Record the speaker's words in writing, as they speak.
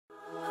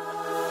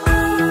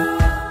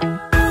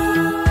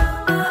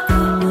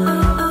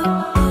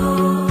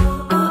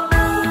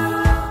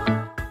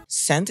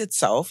scent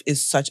itself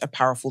is such a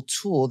powerful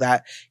tool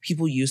that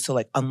people use to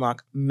like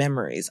unlock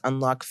memories,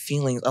 unlock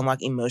feelings,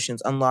 unlock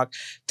emotions, unlock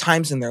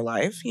times in their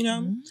life, you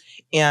know?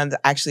 And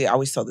actually, I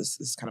always tell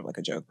this is kind of like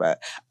a joke,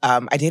 but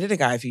I dated a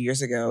guy a few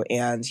years ago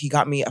and he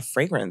got me a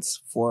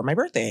fragrance for my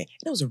birthday.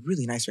 And it was a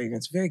really nice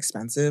fragrance, very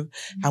expensive.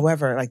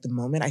 However, like the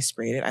moment I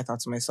sprayed it, I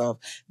thought to myself,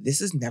 this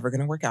is never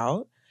going to work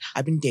out.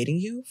 I've been dating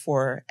you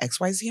for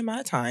XYZ amount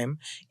of time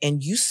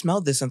and you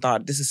smelled this and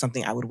thought this is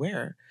something I would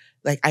wear.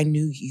 Like I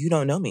knew you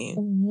don't know me.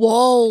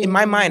 Whoa. In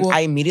my mind,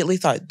 I immediately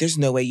thought there's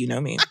no way you know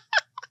me.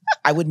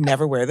 I would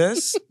never wear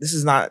this. This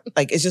is not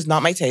like, it's just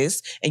not my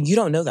taste. And you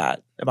don't know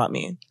that about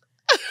me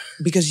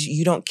because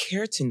you don't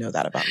care to know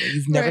that about me.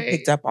 You've never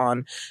picked up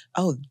on,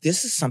 oh,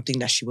 this is something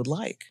that she would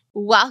like.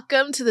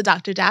 Welcome to the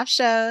Dr Daf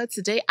Show.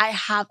 Today I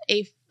have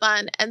a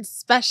fun and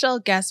special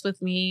guest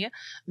with me,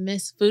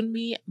 Miss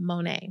Funmi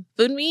Monet.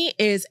 Funmi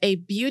is a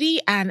beauty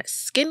and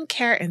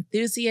skincare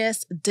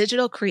enthusiast,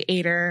 digital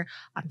creator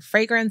on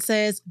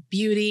fragrances,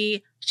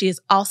 beauty. She is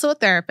also a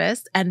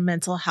therapist and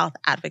mental health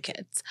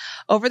advocate.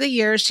 Over the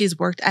years, she's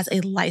worked as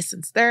a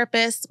licensed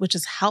therapist, which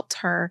has helped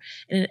her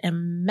in an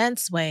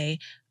immense way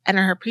and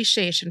her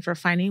appreciation for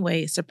finding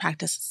ways to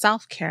practice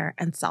self-care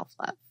and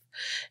self-love.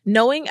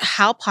 Knowing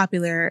how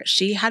popular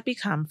she had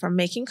become from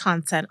making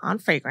content on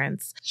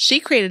fragrance,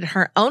 she created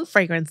her own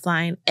fragrance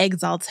line,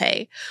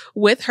 Exalté,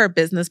 with her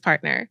business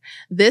partner.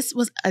 This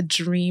was a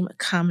dream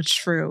come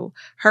true.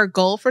 Her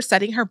goal for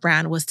setting her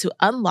brand was to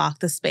unlock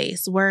the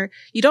space where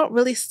you don't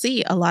really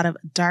see a lot of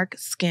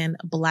dark-skinned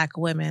Black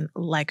women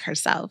like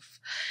herself.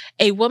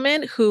 A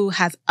woman who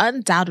has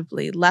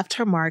undoubtedly left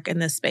her mark in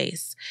this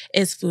space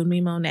is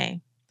Funmi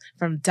Monet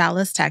from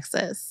Dallas,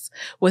 Texas.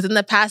 Within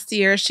the past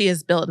year, she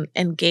has built an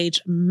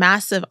engaged,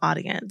 massive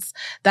audience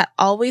that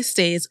always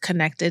stays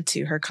connected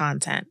to her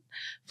content.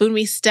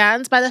 Funmi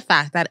stands by the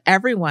fact that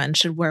everyone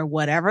should wear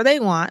whatever they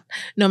want,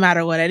 no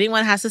matter what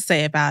anyone has to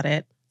say about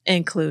it,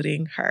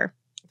 including her.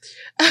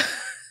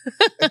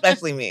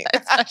 Especially me.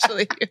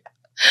 Especially you.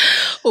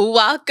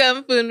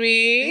 Welcome,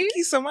 Funmi. Thank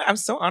you so much. I'm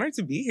so honored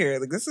to be here.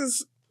 Like this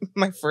is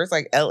my first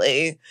like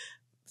LA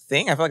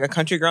thing. I feel like a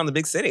country girl in the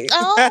big city.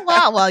 Oh,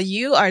 wow. Well,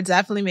 you are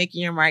definitely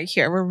making your mark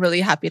here. We're really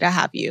happy to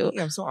have you.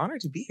 Yeah, I'm so honored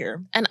to be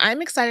here. And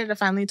I'm excited to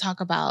finally talk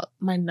about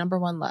my number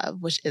one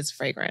love, which is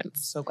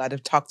fragrance. So glad to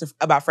talk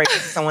about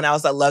fragrance to someone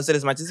else that loves it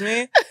as much as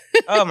me.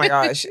 Oh my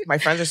gosh. My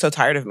friends are so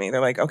tired of me. They're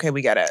like, okay,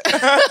 we get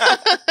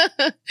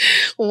it.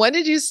 When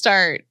did you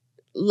start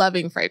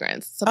loving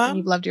fragrance? Something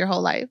you've loved your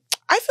whole life?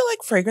 I feel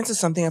like fragrance is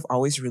something I've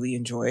always really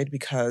enjoyed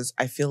because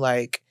I feel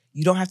like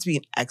you don't have to be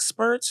an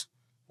expert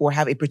or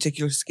have a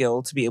particular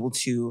skill to be able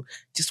to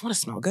just want to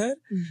smell good.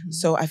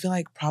 So I feel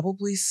like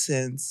probably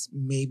since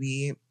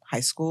maybe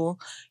high school,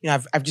 you know,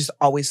 I've just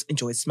always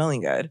enjoyed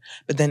smelling good.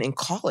 But then in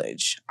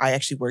college, I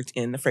actually worked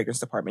in the fragrance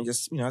department,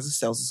 just, you know, as a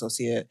sales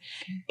associate.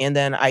 And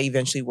then I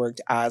eventually worked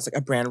as like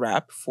a brand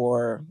rep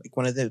for like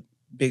one of the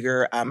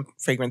bigger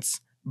fragrance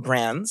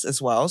brands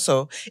as well.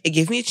 So it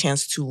gave me a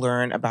chance to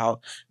learn about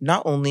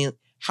not only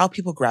how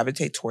people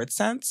gravitate towards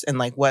scents and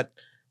like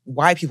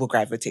why people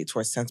gravitate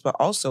towards scents, but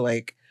also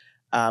like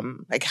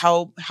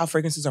how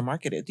fragrances are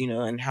marketed, you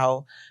know, and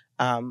how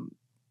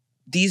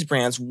these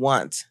brands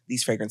want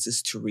these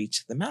fragrances to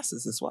reach the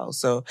masses as well.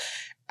 So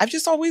I've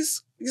just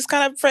always just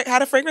kind of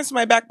had a fragrance in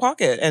my back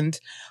pocket. And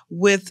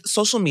with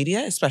social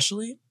media,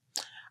 especially,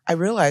 I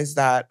realized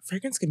that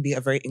fragrance can be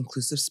a very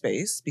inclusive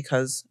space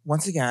because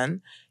once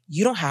again,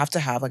 you don't have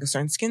to have like a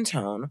certain skin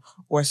tone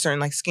or a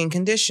certain like skin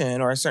condition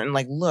or a certain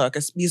like look,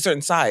 be a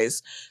certain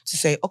size to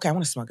say, okay, I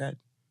want to smell good.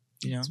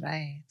 You know? That's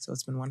right. So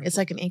it's been wonderful. It's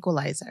like an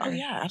equalizer. Oh,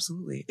 yeah,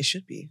 absolutely. It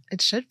should be.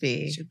 It should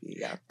be. It should be,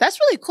 yeah. That's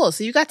really cool.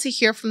 So you got to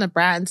hear from the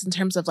brands in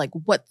terms of like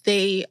what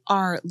they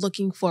are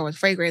looking for with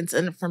fragrance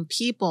and from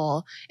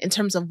people in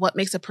terms of what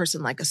makes a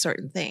person like a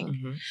certain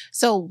thing.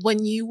 So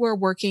when you were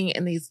working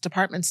in these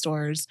department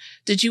stores,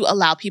 did you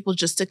allow people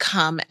just to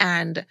come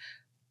and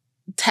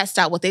test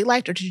out what they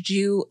liked, or did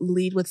you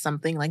lead with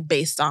something like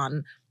based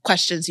on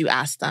questions you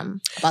asked them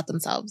about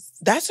themselves?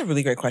 That's a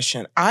really great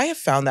question. I have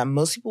found that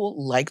most people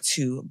like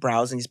to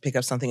browse and just pick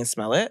up something and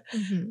smell it.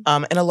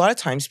 And a lot of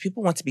times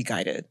people want to be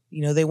guided.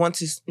 You know, they want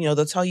to, you know,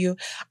 they'll tell you,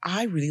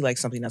 I really like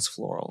something that's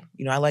floral.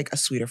 You know, I like a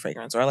sweeter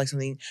fragrance, or I like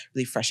something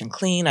really fresh and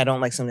clean. I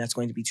don't like something that's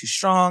going to be too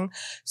strong.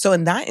 So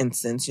in that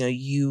instance, you know,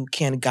 you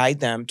can guide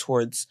them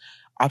towards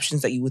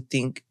options that you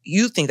think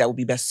that would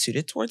be best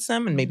suited towards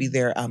them and maybe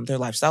their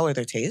lifestyle or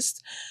their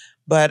taste.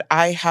 But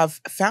I have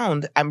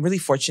found, I'm really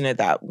fortunate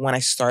that when I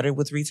started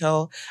with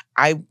retail,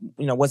 I,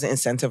 you know, wasn't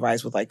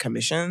incentivized with like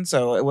commission.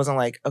 So it wasn't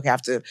like, okay,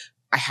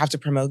 I have to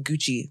promote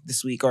Gucci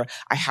this week, or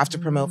I have to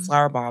promote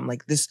Flower Bomb.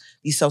 Like these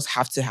sales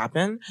have to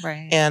happen.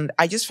 Right. And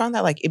I just found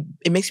that like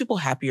it makes people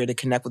happier to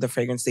connect with a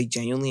fragrance they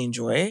genuinely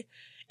enjoy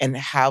and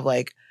have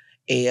like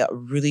a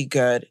really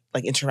good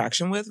like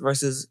interaction with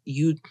versus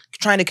you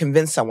trying to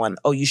convince someone,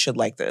 oh, you should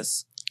like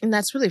this. And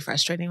that's really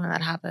frustrating when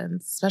that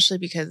happens, especially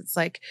because it's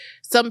like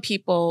some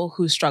people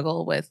who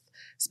struggle with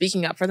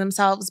speaking up for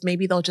themselves,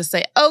 maybe they'll just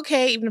say,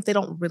 okay, even if they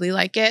don't really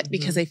like it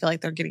because they feel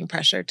like they're getting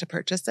pressured to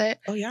purchase it.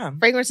 Oh, yeah.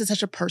 Fragrance is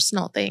such a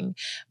personal thing.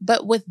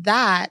 But with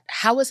that,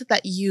 how is it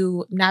that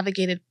you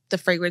navigated the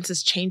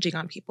fragrances changing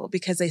on people?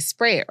 Because they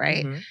spray it,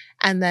 right?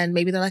 And then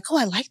maybe they're like, oh,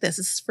 I like this.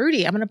 This is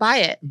fruity. I'm going to buy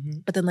it.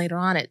 But then later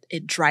on,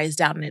 it dries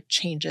down and it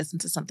changes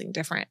into something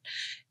different.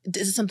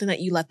 This is something that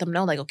you let them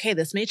know, like, okay,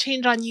 this may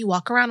change on you.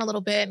 Walk around a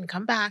little bit and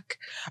come back.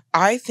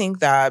 I think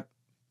that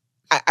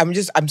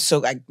I'm so,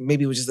 like,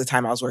 maybe it was just the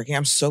time I was working.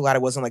 I'm so glad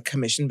it wasn't like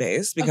commission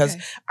based because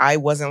I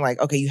wasn't like,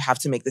 okay, you have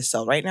to make this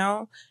sell right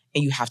now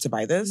and you have to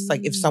buy this.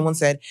 Like if someone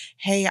said,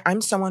 hey,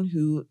 I'm someone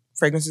who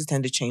fragrances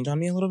tend to change on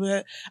me a little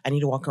bit. I need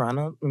to walk around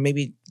and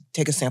maybe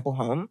take a sample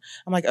home.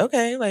 I'm like,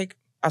 okay, like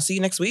I'll see you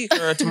next week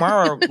or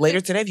tomorrow or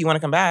later today if you want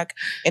to come back.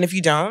 And if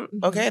you don't,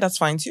 okay, that's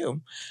fine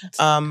too.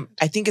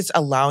 I think it's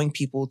allowing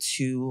people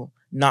to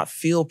not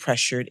feel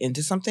pressured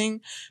into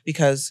something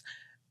because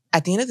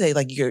at the end of the day,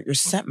 like your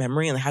scent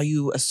memory and how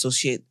you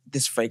associate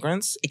this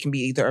fragrance, it can be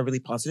either a really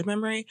positive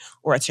memory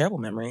or a terrible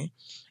memory.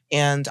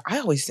 And I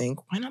always think,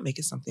 why not make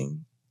it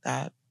something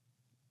that,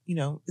 you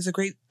know, is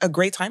a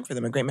great time for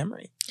them, a great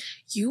memory.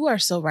 You are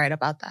so right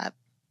about that.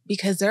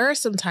 Because there are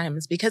some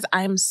times, because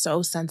I'm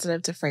so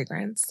sensitive to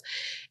fragrance,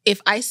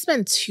 if I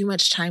spend too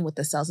much time with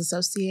the sales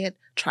associate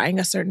trying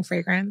a certain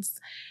fragrance,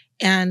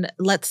 and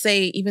let's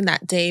say even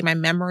that day, my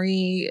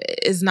memory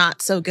is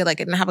not so good.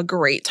 Like I didn't have a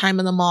great time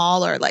in the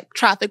mall or like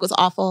traffic was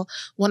awful.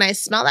 When I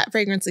smell that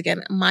fragrance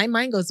again, my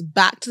mind goes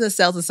back to the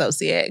sales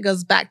associate. It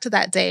goes back to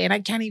that day and I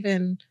can't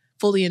even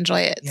fully enjoy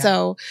it. Yeah.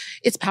 So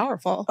it's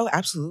powerful. Oh,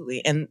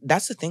 absolutely. And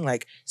that's the thing,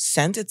 like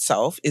scent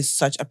itself is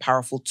such a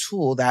powerful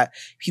tool that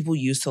people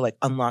use to like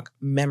unlock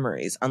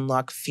memories,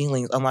 unlock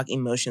feelings, unlock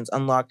emotions,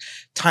 unlock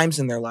times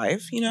in their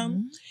life, you know?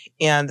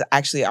 And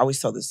actually, I always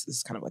tell this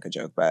is kind of like a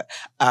joke, but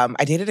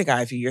I dated a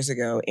guy a few years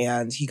ago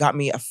and he got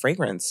me a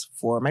fragrance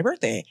for my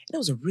birthday. And it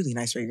was a really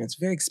nice fragrance,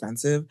 very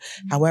expensive.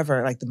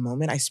 However, like the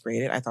moment I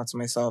sprayed it, I thought to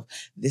myself,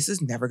 this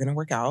is never going to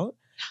work out.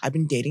 I've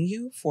been dating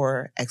you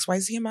for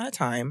XYZ amount of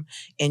time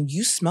and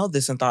you smelled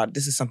this and thought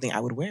this is something I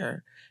would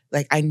wear.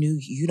 Like I knew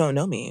you don't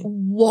know me.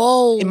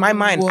 Whoa. In my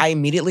mind, I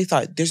immediately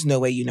thought there's no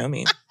way you know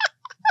me.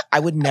 I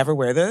would never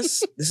wear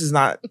this. This is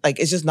not like,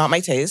 it's just not my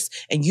taste.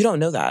 And you don't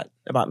know that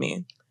about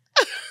me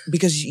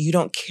because you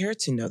don't care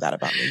to know that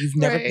about me. You've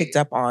never picked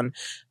up on,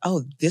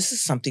 oh, this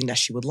is something that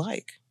she would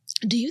like.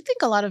 Do you think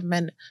a lot of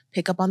men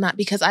pick up on that?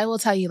 Because I will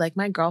tell you, like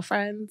my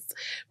girlfriends,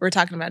 we're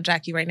talking about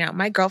Jackie right now.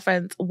 My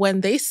girlfriends, when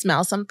they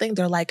smell something,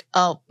 they're like,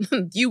 oh,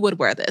 you would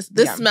wear this.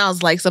 This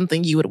smells like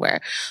something you would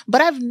wear.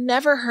 But I've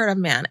never heard a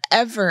man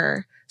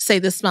ever say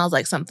this smells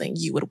like something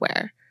you would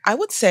wear. I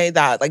would say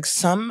that like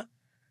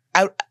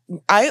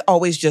I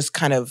always just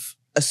kind of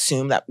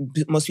assume that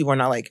most people are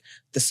not like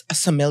this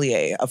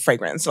sommelier of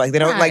fragrance. Like they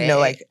don't like know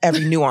like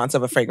every nuance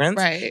of a fragrance.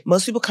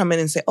 Most people come in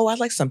and say, oh, I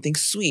like something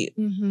sweet.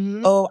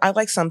 Oh, I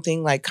like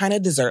something like kind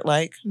of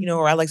dessert-like, you know,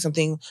 or I like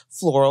something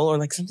floral or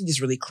like something just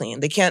really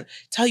clean. They can't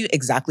tell you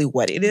exactly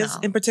what it is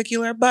in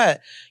particular, but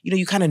you know,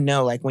 you kind of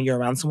know like when you're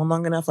around someone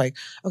long enough, like,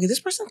 okay,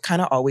 this person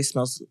kind of always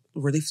smells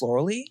really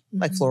florally,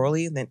 like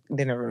florally. And then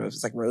they never know if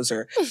it's like rose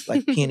or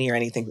like peony or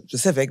anything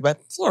specific,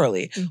 but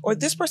florally. Or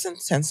this person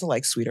tends to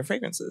like sweeter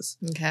fragrances.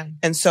 Okay.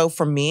 And so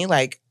for me,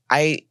 like,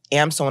 I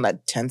am someone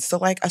that tends to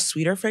like a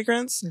sweeter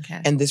fragrance.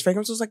 Okay. And this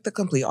fragrance was like the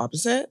complete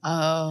opposite.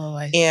 Oh,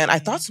 I see. And I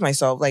thought to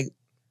myself, like,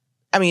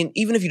 I mean,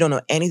 even if you don't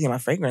know anything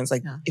about fragrance,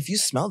 like if you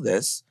smell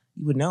this,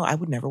 you would know I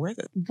would never wear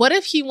this. What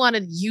if he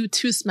wanted you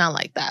to smell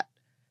like that?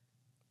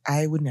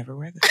 I would never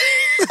wear this.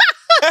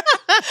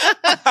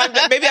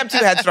 Maybe I'm too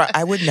headstrong.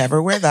 I would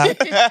never wear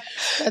that.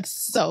 That's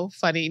so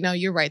funny. No,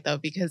 you're right though,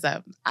 because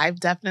I've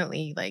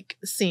definitely like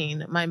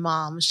seen my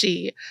mom.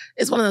 She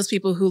is one of those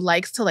people who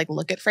likes to like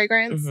look at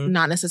fragrance,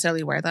 not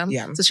necessarily wear them.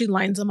 Yeah. So she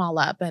lines them all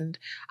up, and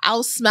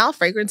I'll smell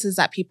fragrances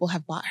that people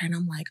have bought her, and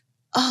I'm like,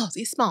 oh,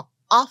 these smell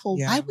awful.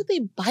 Yeah. Why would they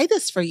buy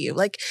this for you?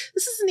 Like,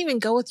 this doesn't even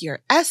go with your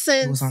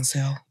essence. It was on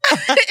sale.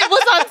 It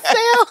was on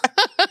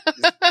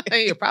sale.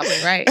 You're probably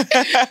right.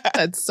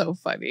 That's so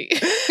funny.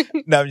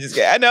 No, I'm just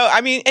kidding. I know.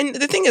 I mean, and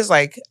the thing is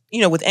like, you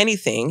know, with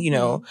anything, you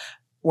know,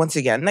 once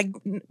again, like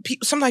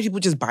sometimes people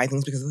just buy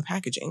things because of the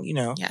packaging, you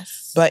know?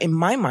 Yes. But in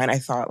my mind, I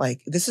thought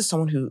like, this is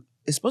someone who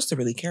is supposed to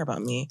really care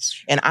about me.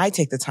 And I have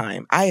taken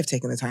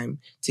the time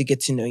to get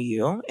to know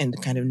you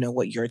and kind of know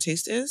what your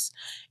taste is.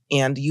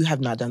 And you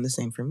have not done the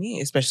same for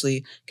me,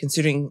 especially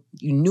considering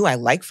you knew I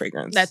like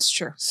fragrance. That's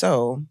true.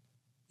 So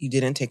you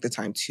didn't take the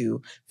time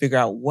to figure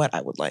out what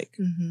I would like.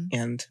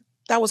 And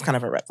that was kind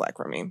of a red flag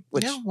for me.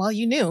 Which, yeah, well,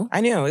 you knew. I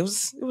knew. It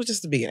was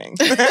just the beginning.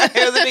 It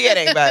was the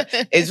beginning. But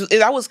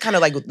that was kind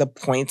of like the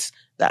point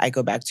that I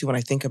go back to when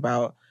I think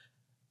about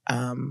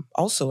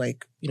also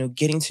like, you know,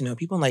 getting to know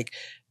people and like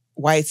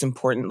why it's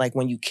important, like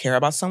when you care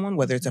about someone,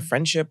 whether it's a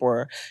friendship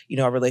or, you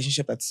know, a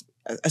relationship that's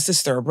a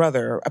sister, a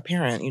brother, a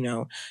parent, you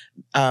know,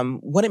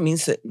 what it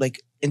means to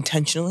like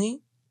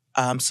intentionally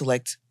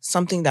select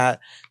something that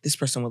this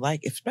person would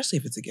like, especially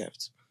if it's a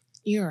gift.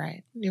 You're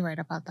right. You're right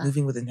about that.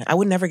 Moving with intent. I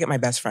would never get my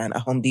best friend a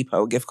Home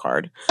Depot gift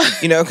card,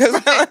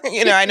 because,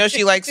 I know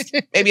she likes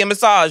maybe a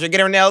massage or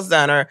get her nails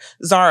done or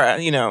Zara,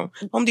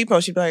 Home Depot,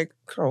 she'd be like,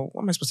 girl,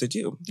 what am I supposed to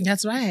do?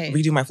 That's right.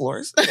 Redo my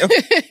floors?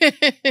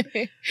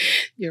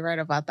 You're right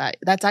about that.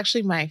 That's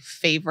actually my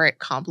favorite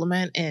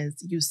compliment is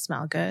you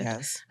smell good.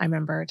 Yes. I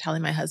remember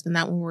telling my husband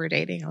that when we were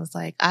dating, I was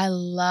like, that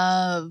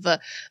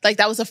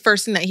was the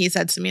first thing that he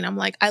said to me. And I'm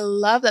like, I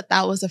love that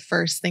was the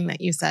first thing that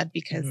you said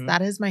because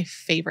that is my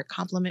favorite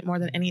compliment more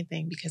than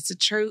anything because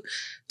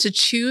to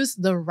choose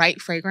the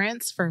right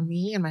fragrance for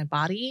me and my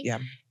body,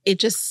 it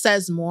just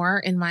says more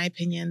in my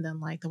opinion than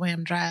like the way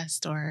I'm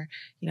dressed or,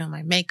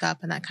 my makeup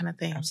and that kind of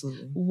thing.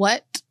 Absolutely.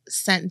 What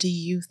scent do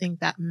you think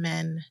that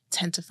men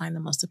tend to find the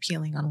most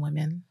appealing on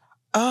women?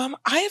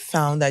 I have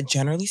found that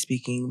generally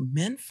speaking,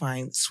 men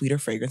find sweeter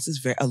fragrances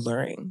very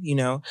alluring.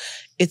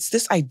 It's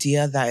this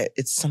idea that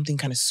it's something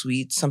kind of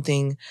sweet,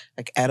 something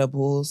like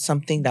edible,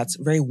 something that's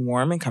very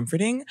warm and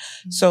comforting.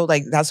 Mm-hmm. So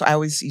like, that's why I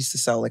always used to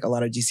sell like a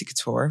lot of Juicy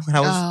Couture when I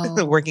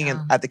was working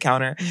at the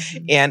counter.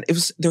 Mm-hmm. And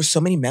there were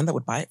so many men that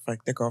would buy it for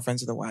like their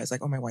girlfriends or their wives.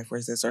 Like, oh, my wife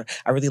wears this, or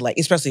I really like,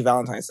 especially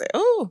Valentine's Day.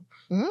 Oh,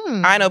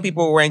 I know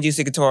people were wearing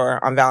Juicy Couture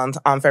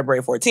on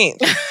February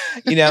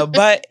 14th,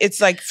 but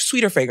it's like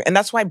sweeter fragrance. And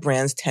that's why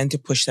brands tend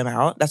to push them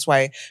out. That's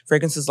why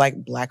fragrances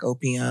like Black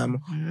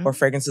Opium or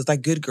fragrances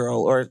like Good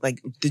Girl or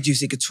like the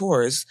Juicy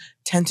Coutures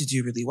tend to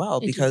do really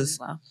well because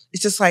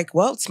it's just like,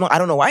 well, I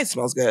don't know why it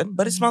smells good,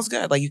 but it smells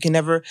good. Like you can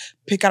never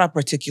pick out a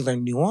particular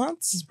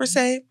nuance per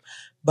se,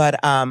 but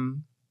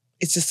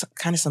it's just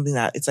kind of something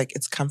that it's like,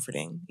 it's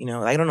comforting.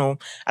 I don't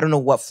know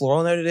what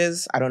floral note it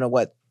is. I don't know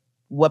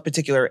what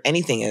particular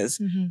anything is.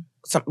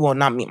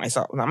 Not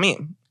me.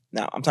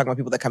 No, I'm talking about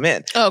people that come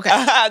in. Oh,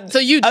 okay. So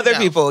you do other know.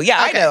 People.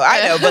 Yeah, okay.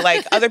 I know. But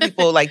like other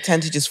people like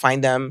tend to just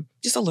find them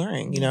just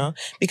alluring,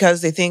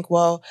 because they think,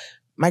 well,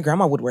 my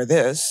grandma would wear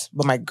this,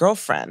 but my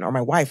girlfriend or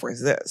my wife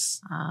wears this.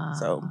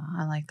 So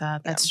I like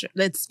that. That's true.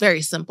 It's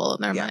very simple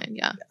in their mind.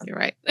 Yeah, you're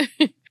right.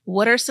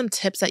 What are some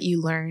tips that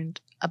you learned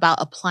about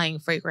applying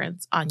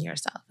fragrance on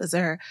yourself? Is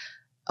there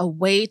a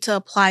way to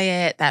apply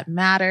it that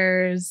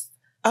matters?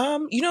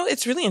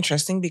 It's really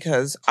interesting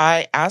because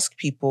I ask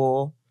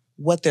people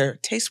what their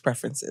taste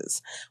preference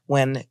is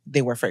when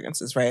they wear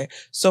fragrances, right?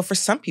 So for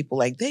some people,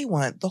 like they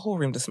want the whole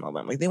room to smell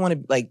them. Like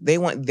they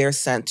want their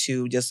scent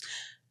to just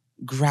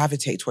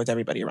gravitate towards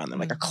everybody around them,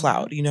 like a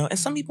cloud, And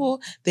some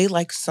people, they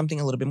like something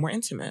a little bit more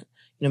intimate,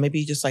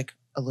 maybe just like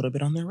a little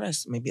bit on their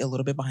wrist, maybe a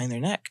little bit behind their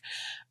neck.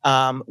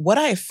 What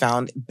I have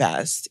found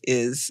best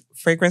is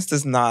fragrance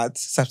does not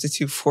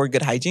substitute for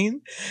good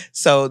hygiene.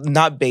 So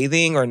not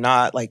bathing or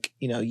not like,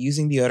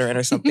 using deodorant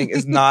or something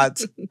is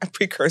not a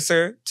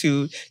precursor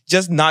to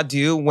just not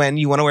do when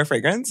you want to wear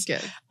fragrance.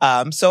 Good.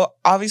 So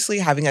obviously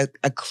having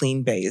a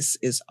clean base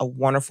is a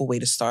wonderful way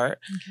to start.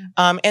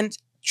 Okay. And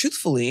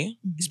truthfully,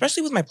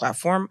 especially with my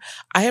platform,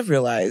 I have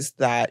realized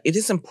that it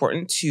is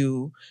important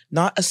to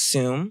not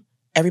assume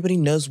everybody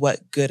knows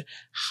what good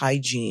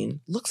hygiene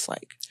looks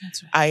like.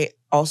 That's right. I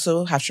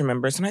also have to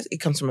remember sometimes it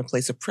comes from a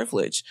place of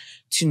privilege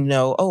to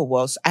know,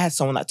 I had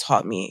someone that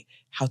taught me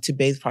how to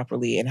bathe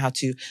properly and how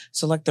to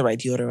select the right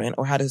deodorant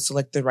or how to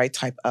select the right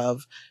type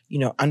of,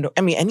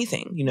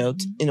 anything,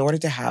 in order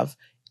to have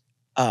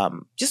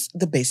just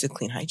the basic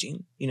clean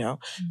hygiene,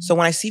 So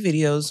when I see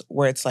videos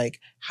where it's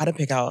like how to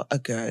pick out a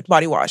good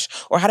body wash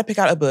or how to pick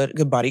out a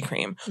good body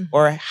cream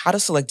or how to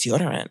select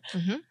deodorant,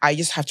 I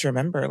just have to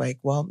remember like,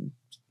 well,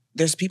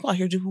 there's people out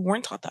here who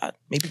weren't taught that.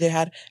 Maybe they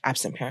had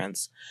absent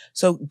parents.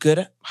 So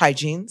good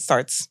hygiene is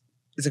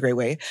a great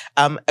way.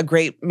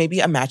 Maybe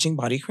a matching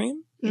body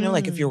cream,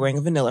 like if you're wearing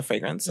a vanilla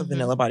fragrance, a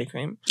vanilla body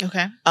cream.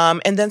 Okay.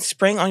 And then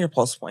spraying on your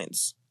pulse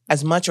points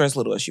as much or as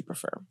little as you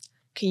prefer.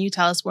 Can you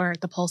tell us where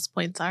the pulse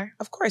points are?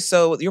 Of course.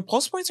 So your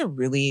pulse points are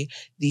really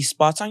the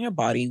spots on your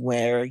body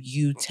where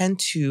you tend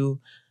to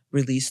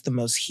release the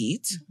most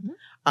heat.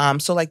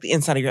 So like the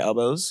inside of your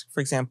elbows, for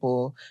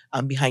example,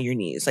 behind your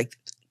knees, like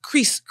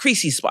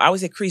creasy spot. I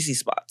always say creasy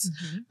spots.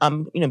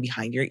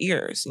 Behind your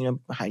ears,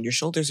 behind your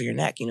shoulders or your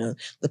neck,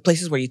 the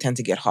places where you tend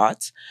to get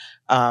hot.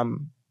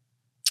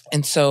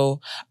 And so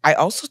I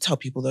also tell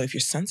people though, if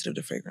you're sensitive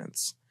to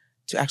fragrance,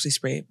 to actually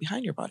spray it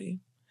behind your body.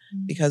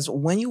 Because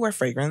when you wear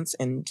fragrance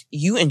and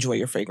you enjoy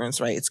your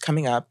fragrance, right, it's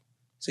coming up.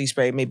 So you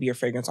spray maybe your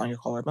fragrance on your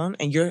collarbone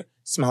and you're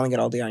smelling it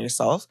all day on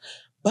yourself.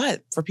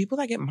 But for people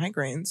that get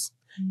migraines,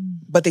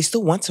 but they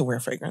still want to wear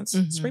fragrance,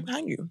 spray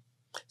behind you.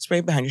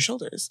 Spray behind your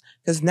shoulders.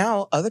 Because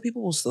now other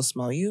people will still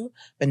smell you,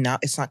 but now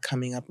it's not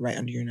coming up right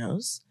under your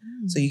nose.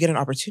 So you get an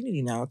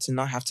opportunity now to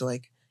not have to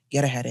like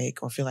get a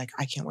headache or feel like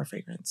I can't wear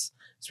fragrance.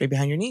 Spray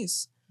behind your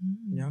knees,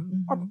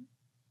 or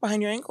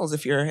behind your ankles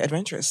if you're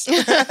adventurous.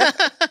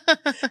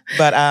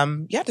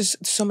 But there's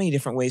so many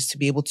different ways to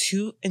be able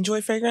to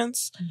enjoy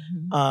fragrance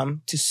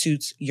to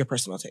suit your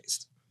personal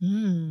taste.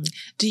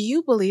 Do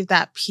you believe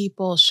that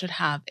people should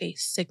have a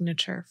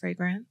signature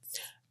fragrance?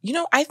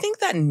 I think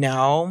that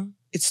now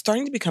it's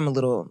starting to become a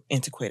little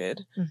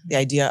antiquated. The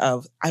idea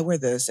of I wear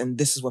this and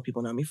this is what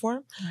people know me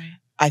for. Right.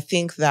 I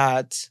think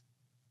that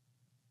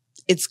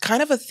it's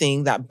kind of a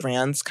thing that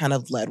brands kind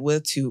of led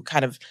with to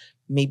kind of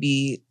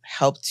maybe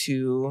help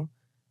to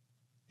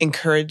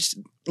encourage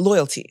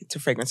loyalty to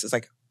fragrances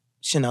like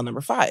Chanel No.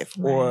 5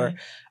 or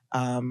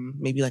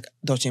maybe like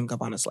Dolce &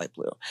 Gabbana's Light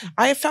Blue.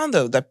 I have found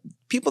though that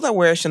people that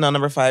wear Chanel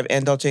No. 5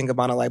 and Dolce &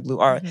 Gabbana Light Blue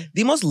are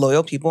the most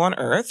loyal people on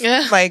earth.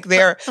 Like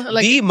they're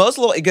like, the most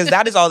loyal because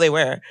that is all they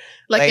wear.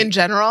 Like in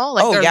general,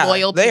 like they're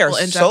loyal people. They are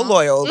in so general.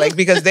 loyal, like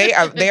because they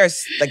are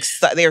like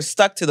they are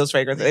stuck to those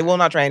fragrances. They will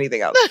not try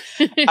anything else.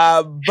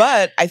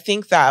 But I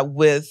think that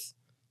with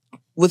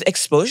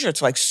exposure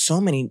to like so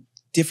many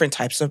different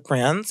types of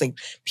brands, like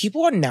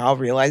people are now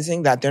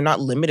realizing that they're not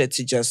limited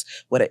to just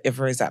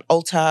whatever is at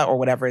Ulta or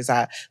whatever is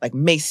at like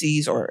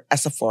Macy's or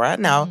Sephora.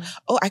 Now,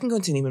 I can go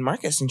into Neiman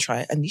Marcus and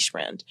try a niche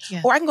brand,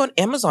 or I can go on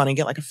Amazon and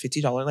get like a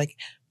 $50 like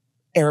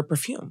Arab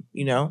perfume,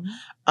 you know?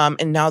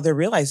 And now they're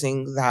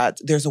realizing that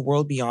there's a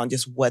world beyond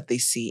just what they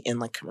see in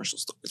like commercial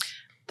stores.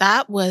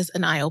 That was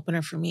an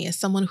eye-opener for me as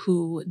someone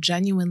who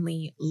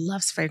genuinely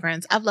loves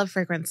fragrance. I've loved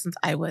fragrance since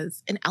I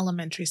was in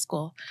elementary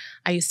school.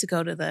 I used to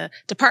go to the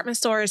department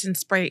stores and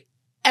spray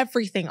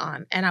everything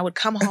on, and I would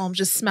come home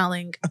just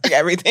smelling like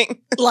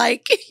everything.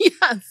 Like,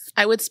 yes.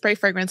 I would spray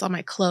fragrance on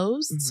my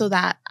clothes so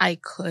that I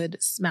could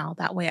smell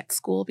that way at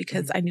school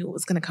because I knew it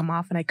was going to come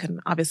off and I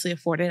couldn't obviously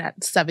afford it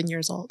at 7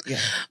 years old. Yeah.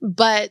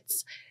 But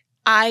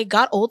I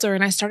got older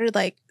and I started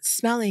like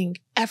smelling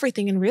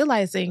everything and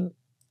realizing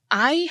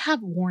I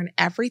have worn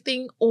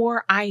everything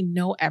or I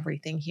know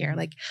everything here.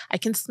 Like I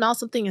can smell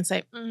something and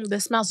say,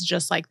 this smells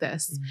just like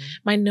this.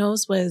 My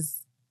nose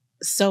was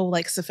so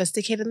like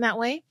sophisticated in that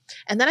way.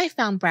 And then I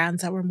found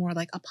brands that were more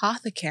like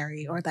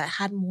apothecary or that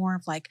had more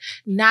of like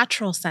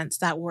natural scents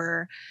that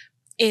were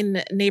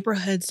in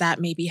neighborhoods that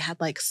maybe had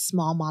like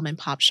small mom and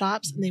pop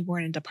shops and they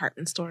weren't in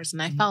department stores.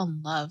 And I fell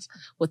in love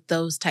with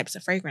those types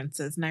of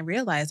fragrances. And I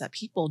realized that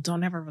people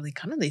don't ever really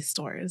come to these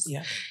stores.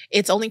 Yeah.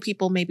 It's only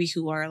people maybe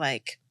who are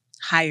like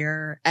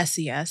higher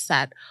SES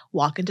that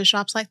walk into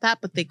shops like that,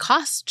 but they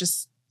cost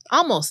just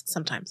almost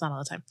sometimes, not all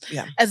the time,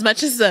 as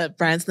much as the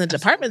brands in the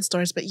department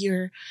stores, but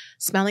you're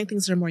smelling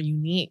things that are more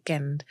unique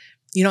and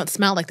you don't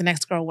smell like the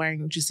next girl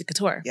wearing Juicy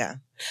Couture. Yeah.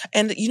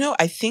 And, you know,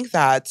 I think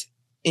that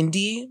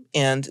indie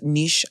and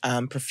niche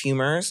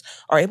perfumers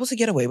are able to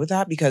get away with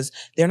that because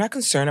they're not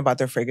concerned about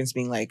their fragrance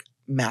being like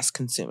mass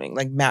consuming,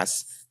 like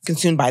mass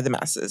consumed by the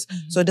masses.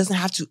 So it does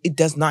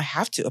not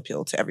have to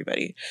appeal to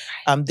everybody.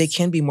 They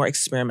can be more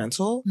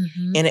experimental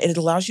and it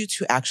allows you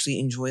to actually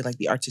enjoy like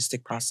the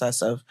artistic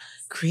process of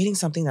creating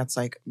something that's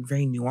like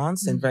very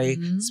nuanced and very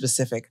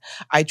specific.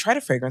 I tried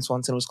a fragrance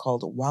once and it was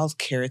called Wild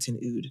Carrot and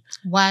Oud.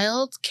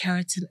 Wild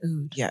Carrot and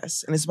Oud.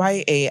 Yes. And it's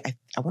by I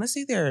want to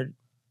say they're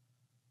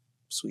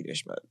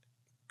Swedish, but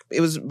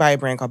it was by a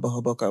brand called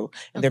Boho Boko,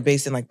 and they're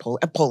based in like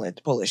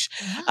Poland, Polish.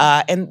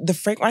 And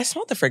when I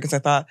smelled the fragrance, I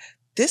thought,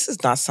 this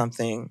is not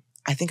something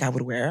I think I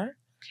would wear,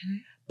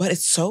 but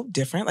it's so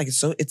different. Like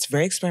it's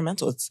very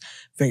experimental. It's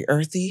very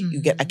earthy.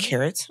 You get a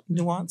carrot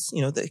nuance.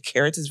 You know, the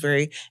carrot is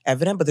very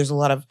evident, but there's a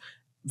lot of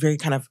very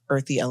kind of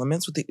earthy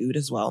elements with the oud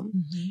as well.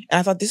 And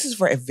I thought this is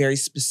for a very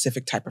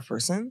specific type of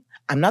person.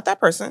 I'm not that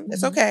person.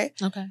 It's okay.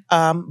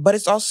 But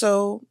it's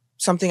also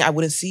something I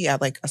wouldn't see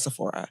at like a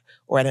Sephora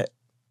or at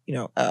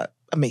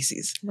a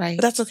Macy's. Right.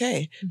 But that's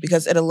okay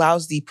because it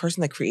allows the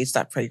person that creates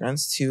that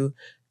fragrance to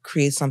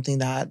create something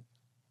that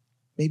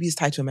maybe is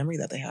tied to a memory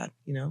that they had,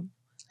 you know?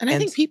 And I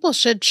think people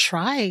should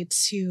try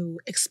to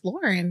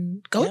explore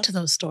and go to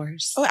those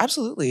stores. Oh,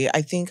 absolutely.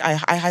 I think I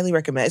highly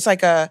recommend. It's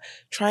like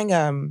trying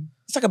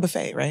it's like a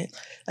buffet, right?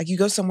 Like you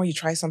go somewhere, you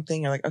try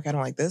something, you're like, okay, I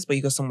don't like this, but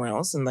you go somewhere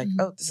else and like,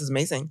 oh, this is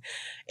amazing.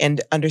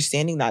 And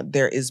understanding that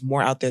there is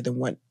more out there than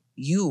what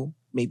you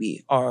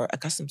maybe are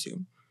accustomed to.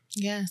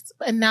 Yes.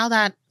 And now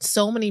that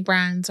so many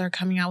brands are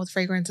coming out with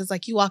fragrances,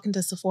 like you walk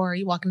into Sephora,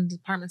 you walk into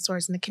department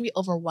stores, and it can be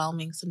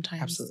overwhelming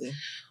sometimes. Absolutely.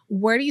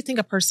 Where do you think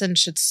a person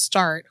should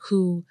start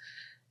who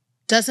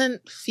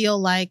doesn't feel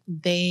like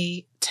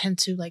they tend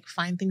to like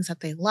find things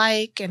that they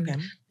like and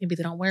maybe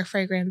they don't wear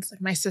fragrance?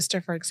 Like my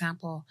sister, for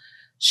example,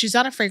 she's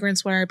not a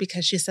fragrance wearer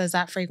because she says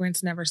that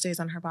fragrance never stays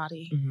on her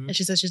body. And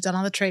she says she's done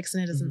all the tricks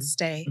and it doesn't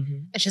stay.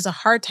 And she has a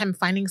hard time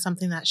finding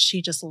something that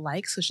she just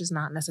likes. So she's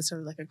not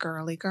necessarily like a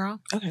girly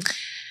girl. Okay.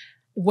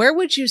 Where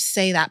would you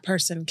say that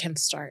person can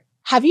start?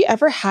 Have you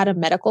ever had a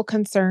medical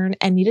concern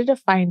and needed to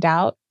find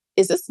out,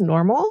 is this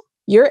normal?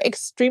 You're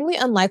extremely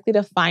unlikely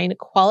to find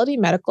quality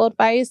medical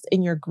advice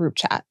in your group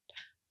chat,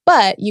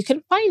 but you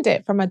can find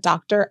it from a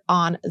doctor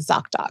on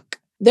ZocDoc.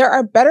 There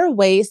are better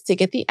ways to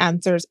get the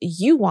answers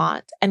you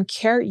want and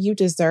care you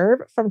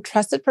deserve from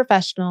trusted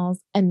professionals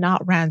and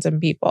not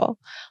random people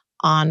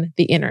on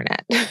the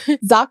internet.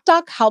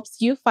 ZocDoc helps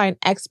you find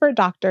expert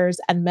doctors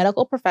and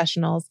medical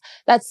professionals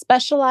that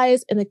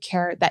specialize in the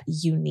care that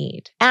you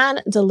need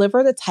and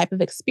deliver the type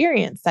of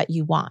experience that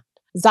you want.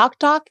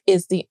 ZocDoc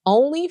is the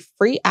only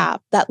free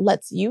app that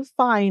lets you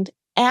find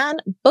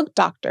and book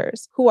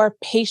doctors who are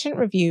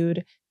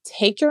patient-reviewed,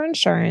 take your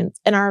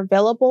insurance, and are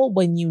available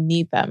when you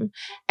need them,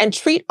 and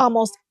treat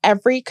almost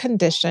every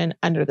condition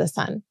under the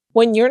sun.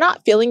 When you're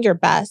not feeling your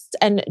best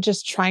and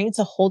just trying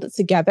to hold it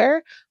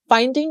together,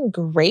 finding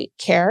great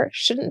care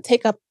shouldn't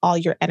take up all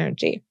your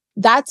energy.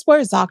 That's where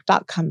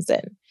ZocDoc comes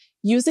in.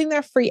 Using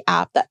their free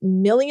app that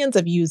millions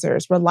of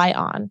users rely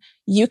on,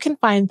 you can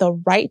find the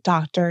right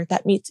doctor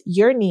that meets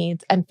your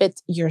needs and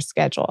fits your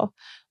schedule.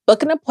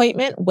 Book an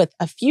appointment with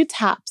a few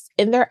taps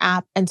in their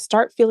app and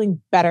start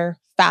feeling better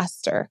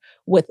faster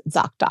with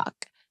ZocDoc.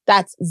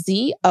 That's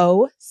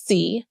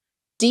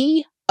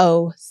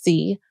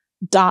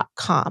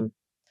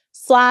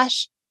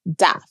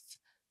ZocDoc.com/DAF.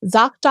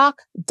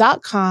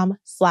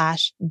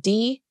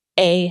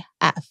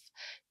 ZocDoc.com/DAF.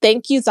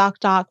 Thank you,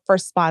 ZocDoc, for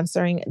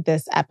sponsoring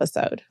this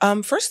episode.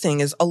 First thing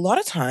is, a lot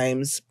of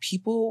times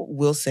people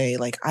will say,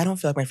 like, I don't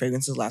feel like my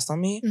fragrances last on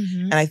me.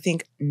 Mm-hmm. And I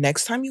think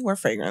next time you wear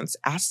fragrance,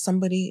 ask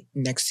somebody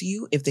next to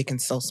you if they can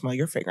still smell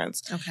your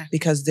fragrance. Okay.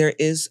 Because there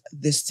is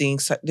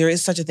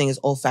such a thing as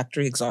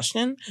olfactory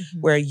exhaustion,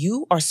 where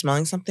you are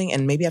smelling something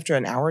and maybe after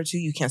an hour or two,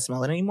 you can't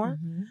smell it anymore,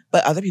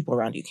 but other people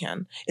around you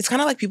can. It's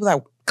kind of like people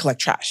that collect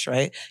trash,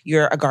 right?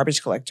 You're a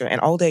garbage collector and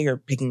all day you're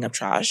picking up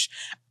trash.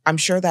 I'm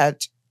sure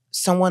that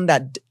someone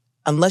that,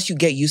 unless you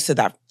get used to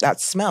that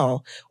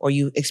smell or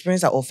you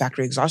experience that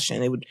olfactory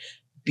exhaustion, it would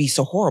be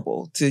so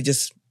horrible to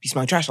just be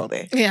smelling trash all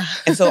day. Yeah.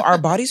 And so our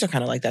bodies are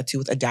kind of like that too,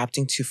 with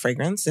adapting to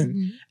fragrance.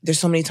 And there's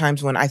so many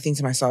times when I think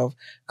to myself,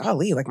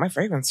 golly, like my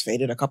fragrance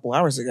faded a couple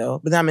hours ago,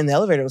 but then I'm in the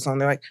elevator with someone,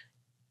 they're like,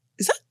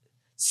 is that,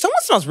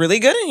 someone smells really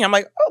good in here. I'm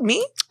like, oh,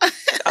 me?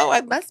 Oh,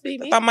 I must be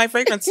me. thought my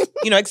fragrance,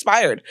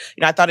 expired.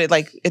 I thought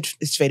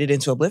it's faded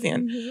into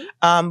oblivion.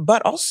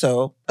 But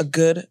also a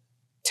good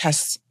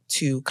test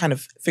to kind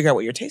of figure out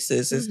what your taste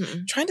is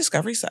trying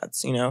discovery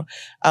sets. A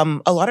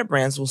lot of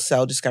brands will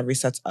sell discovery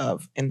sets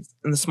of, in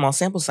the small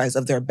sample size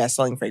of their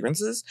best-selling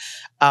fragrances.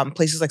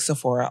 Places like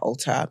Sephora,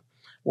 Ulta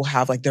will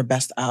have like their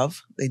best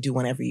of. They do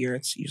one every year.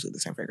 It's usually the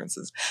same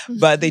fragrances,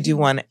 but they do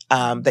one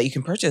that you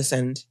can purchase,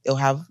 and it'll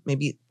have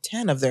maybe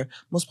 10 of their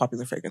most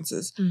popular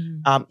fragrances.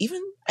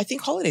 Even I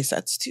think holiday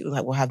sets too,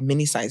 that will have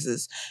mini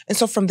sizes. And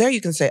so from there you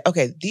can say,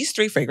 okay, these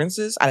 3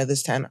 fragrances out of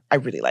this 10 I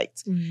really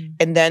liked.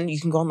 And then you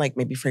can go on like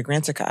maybe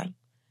Fragrantica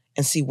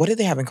and see what did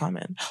they have in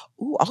common.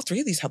 Ooh, all 3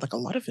 of these had like a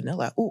lot of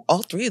vanilla. Ooh,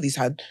 all 3 of these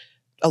had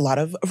a lot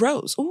of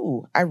rose.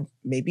 Ooh, I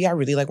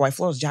really like white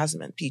florals,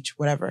 jasmine, peach,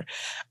 whatever.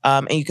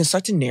 And you can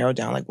start to narrow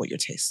down like where your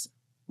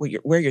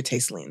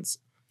taste leans.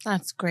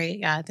 That's great.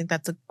 Yeah, I think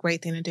that's a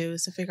great thing to do,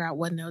 is to figure out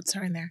what notes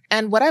are in there.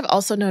 And what I've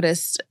also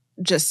noticed,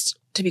 just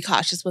to be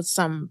cautious with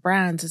some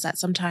brands, is that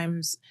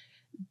sometimes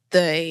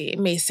they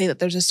may say that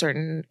there's a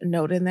certain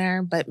note in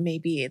there, but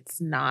maybe it's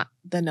not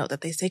the note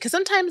that they say. Because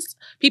sometimes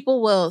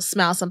people will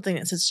smell something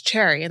that says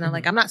cherry, and they're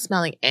like, I'm not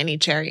smelling any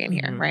cherry in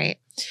here, right?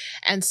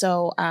 And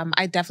so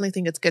I definitely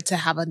think it's good to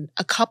have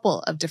a couple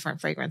of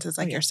different fragrances,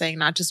 like you're saying,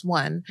 not just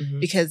one,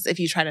 because if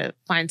you try to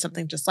find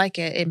something just like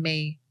it, it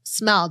may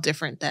smell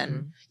different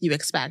than you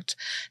expect.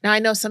 Now, I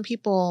know some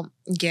people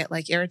get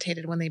like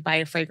irritated when they buy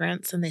a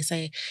fragrance and they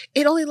say,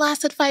 it only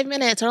lasted 5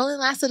 minutes or only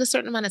lasted a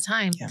certain amount of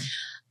time. Yeah.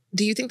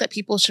 Do you think that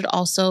people should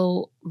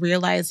also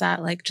realize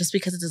that, like, just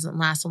because it doesn't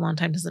last a long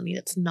time doesn't mean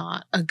it's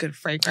not a good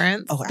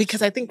fragrance? Oh,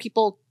 because I think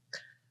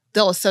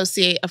they'll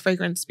associate a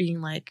fragrance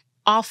being like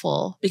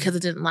awful because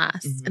it didn't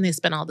last and they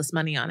spent all this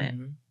money on it.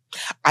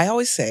 I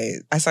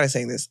started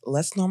saying this,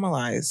 let's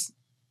normalize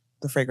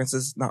the fragrance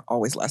is not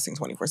always lasting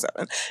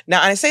 24/7.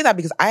 Now, and I say that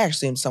because I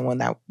actually am someone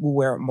that will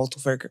wear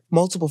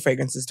multiple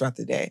fragrances throughout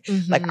the day.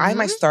 Like I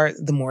might start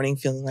the morning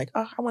feeling like,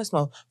 oh, I want to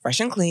smell fresh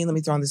and clean. Let me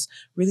throw on this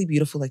really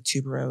beautiful like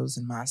tuberose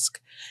and musk.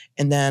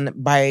 And then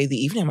by the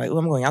evening, I'm like, oh,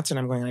 I'm going out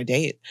tonight. I'm going on a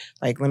date.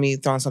 Like, let me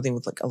throw on something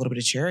with like a little bit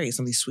of cherry,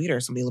 something sweeter,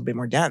 something a little bit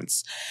more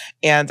dense.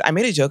 And I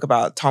made a joke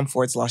about Tom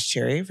Ford's Lost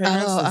Cherry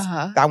fragrance.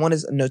 That one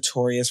is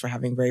notorious for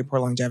having very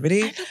poor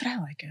longevity. I know, but I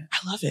like it. I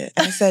love it.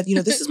 And I said,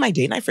 this is my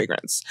date night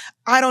fragrance.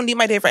 I don't need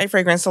my date night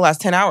fragrance to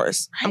last 10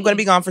 hours. Right. I'm going to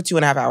be gone for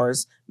 2.5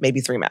 hours,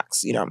 maybe 3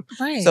 max,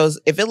 Right. So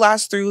if it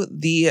lasts through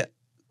the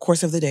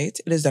course of the date,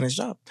 it has done its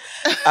job.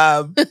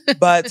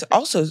 But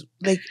also,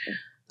 like,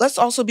 let's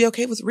also be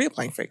okay with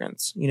reapplying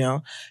fragrance,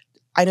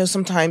 I know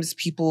sometimes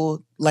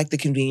people like the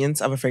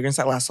convenience of a fragrance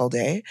that lasts all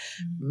day,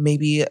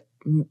 maybe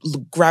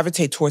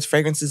gravitate towards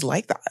fragrances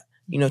like that.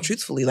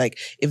 Truthfully, like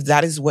if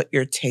that is what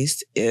your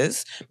taste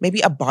is, maybe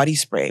a body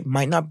spray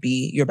might not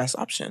be your best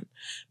option.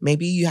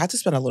 Maybe you have to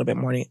spend a little bit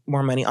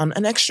more money on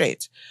an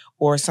extrait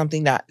or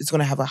something that is going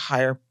to have a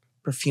higher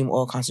perfume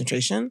oil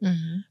concentration.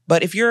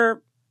 But if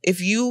you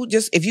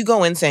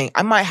go in saying,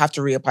 I might have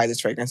to reapply this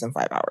fragrance in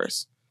 5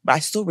 hours, but I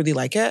still really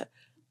like it,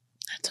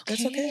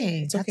 that's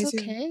okay. It's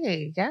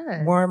okay.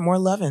 Yeah. More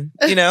loving,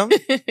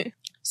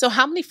 So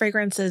how many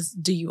fragrances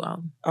do you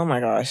own? Oh my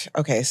gosh.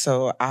 Okay.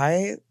 So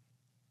I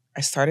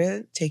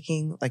started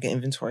taking like an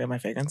inventory of my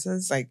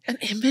fragrances. Like an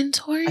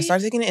inventory? I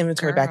started taking an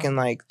inventory back in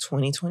like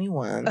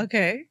 2021.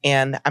 Okay.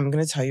 And I'm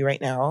going to tell you right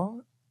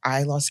now,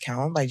 I lost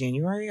count by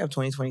January of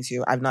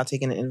 2022. I've not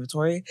taken an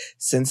inventory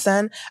since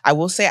then. I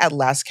will say at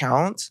last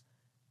count,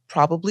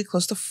 probably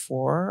close to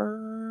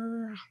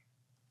 4.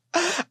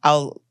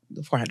 I'll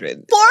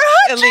 400.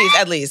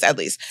 400? At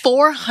least.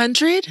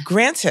 400?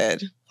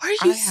 Granted. Where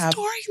are you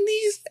storing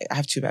these? I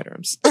have 2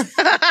 bedrooms.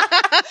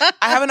 I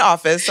have an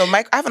office. So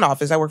I have an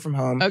office. I work from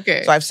home.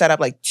 Okay. So I've set up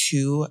like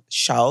 2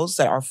 shelves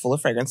that are full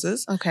of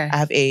fragrances. Okay. I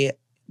have a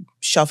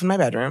shelf in my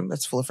bedroom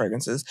that's full of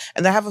fragrances.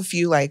 And I have a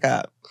few like,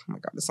 oh my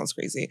God, this sounds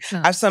crazy. No.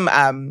 I have some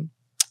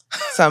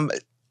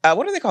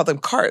what do they call them?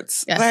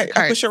 Carts. Yes, that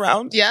carts. I push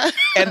around. Yeah.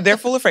 And they're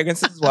full of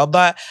fragrances as well.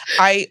 But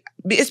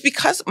it's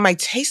because my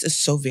taste is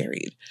so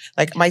varied.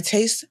 Like my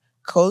taste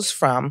goes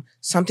from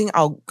something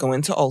I'll go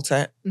into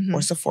Ulta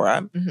or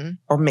Sephora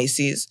or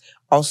Macy's.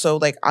 Also,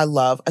 like I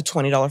love a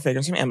 $20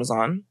 fragrance from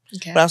Amazon.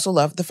 Okay. But I also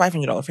love the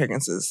 $500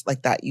 fragrances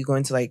like that. You go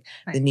into like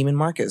the Neiman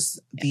Marcus,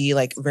 the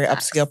like very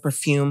upscale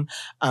perfume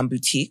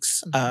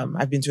boutiques.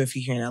 I've been to a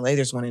few here in LA.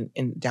 There's one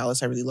in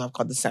Dallas I really love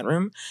called the Scent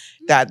Room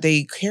that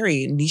they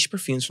carry niche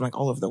perfumes from like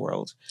all over the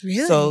world.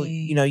 Really? So,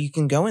 you know, you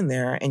can go in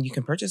there and you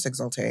can purchase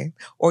Exalté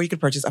or you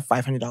could purchase a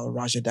 $500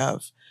 Raja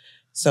Dove.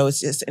 So it's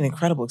just an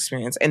incredible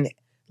experience. And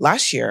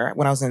last year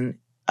when I was in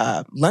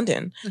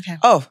London. Okay.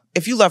 Oh,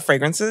 if you love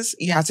fragrances,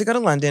 you have to go to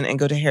London and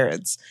go to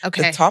Harrods.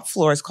 Okay. The top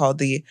floor is called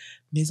the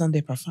Maison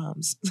des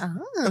Parfums.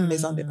 Oh.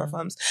 Maison des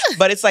Parfums.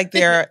 But it's like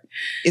their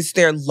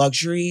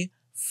luxury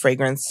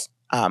fragrance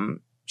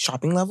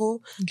shopping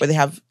level where they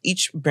have,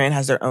 each brand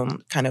has their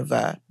own kind of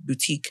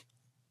boutique,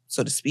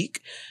 so to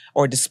speak,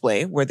 or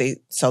display where they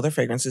sell their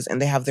fragrances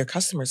and they have their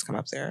customers come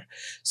up there.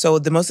 So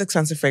the most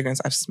expensive fragrance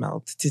I've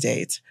smelled to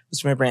date was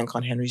from a brand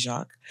called Henry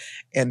Jacques.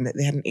 And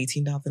they had an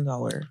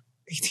 $18,000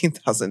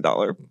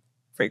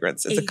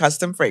 fragrance. It's a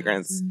custom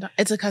fragrance.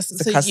 It's a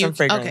custom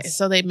fragrance. Okay,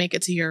 so they make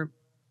it to your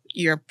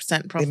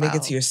scent profile. They make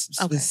it to your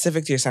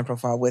specific to your scent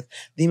profile with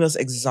the most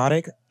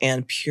exotic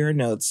and pure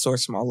notes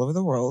sourced from all over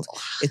the world.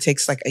 It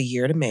takes like a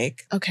year to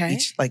make. Okay,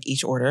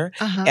 each order.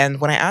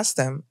 And when I asked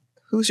them,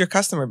 "Who's your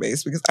customer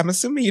base?" Because I'm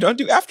assuming you don't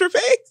do Afterpay.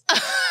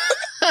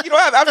 You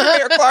don't have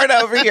Afterpay or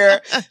Klarna over here.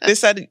 They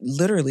said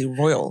literally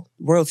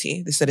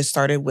royalty. They said it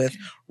started with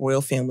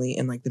royal family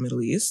in like the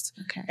Middle East.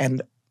 Okay,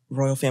 and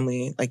royal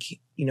family, like,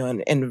 you know,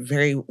 and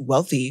very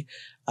wealthy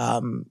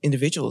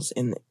individuals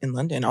in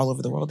London, all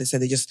over the world. They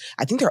said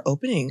I think they're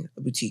opening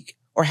a boutique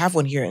or have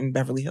one here in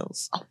Beverly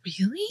Hills. Oh,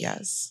 really?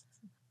 Yes.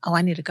 Oh,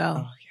 I need to go.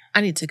 Oh, yeah.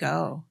 I need to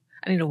go.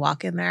 I need to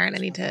walk in there and I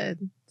need to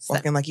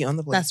walk in like you own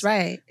the place. That's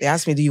right. They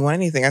asked me, "Do you want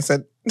anything?" I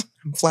said,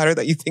 "I'm flattered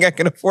that you think I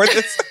can afford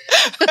this."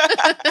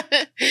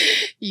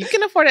 You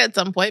can afford it at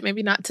some point,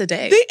 maybe not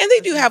today. They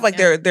do have like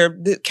their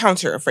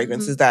counter of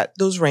fragrances that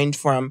those range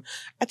from,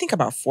 I think,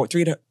 about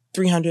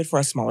 $300 for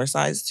a smaller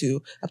size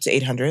to up to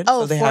 $800.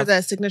 Oh, so for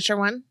the signature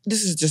one?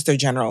 This is just their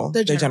general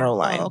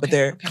line. Oh, okay, but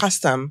their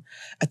custom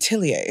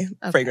atelier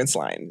fragrance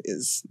line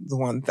is the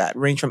one that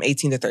range from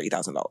 $18,000 to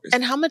 $30,000.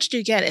 And how much do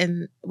you get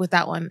in with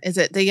that one? Is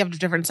it, do you have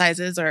different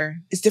sizes or?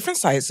 It's different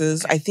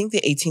sizes. Okay. I think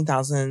the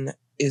 $18,000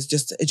 is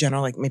just a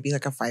general, like maybe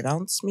like a 5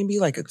 ounce, maybe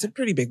like it's a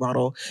pretty big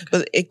bottle,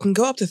 but it can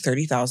go up to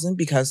 $30,000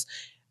 because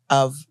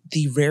of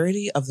the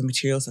rarity of the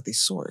materials that they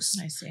source.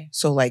 I see.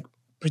 So like,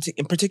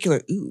 in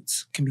particular,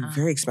 ouds can be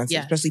very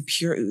expensive, especially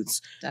pure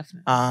ouds.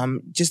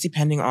 Definitely. Just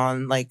depending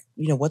on like,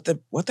 you know, what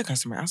the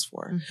customer asks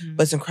for. Mm-hmm.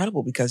 But it's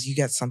incredible because you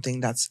get something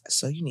that's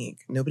so unique.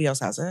 Nobody else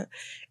has it.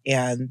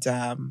 And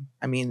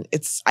I mean,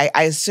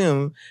 I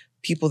assume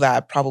people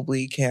that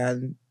probably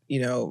can,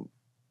 you know,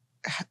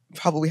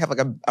 probably have like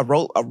a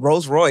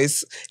Rolls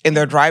Royce in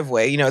their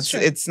driveway. You know,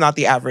 it's not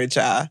the average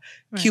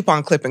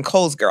coupon clip and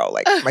Kohl's girl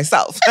like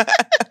myself.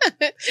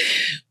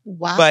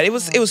 Wow. But it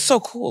was so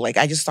cool. Like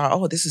I just thought,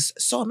 oh, this is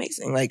so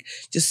amazing. Like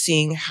just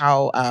seeing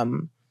how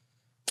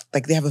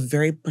like they have a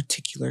very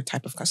particular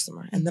type of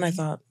customer. And then I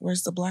thought,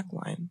 where's the black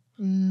line?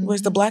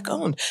 Where's the black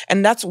owned?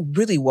 And that's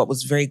really what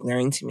was very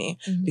glaring to me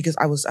because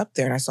I was up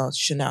there and I saw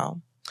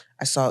Chanel.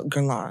 I saw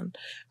Guerlain,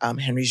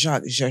 Henry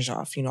Jacques,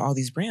 Gerjoff, you know, all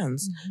these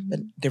brands, but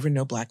there were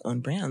no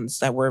Black-owned brands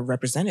that were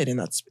represented in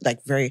that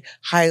like very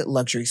high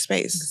luxury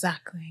space.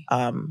 Exactly.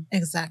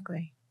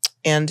 Exactly.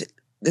 And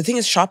the thing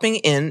is, shopping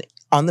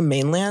on the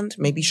mainland,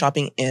 maybe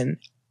shopping in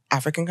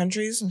African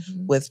countries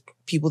with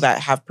people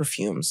that have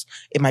perfumes,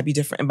 it might be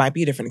different. It might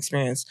be a different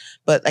experience.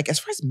 But like as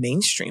far as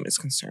mainstream is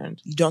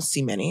concerned, you don't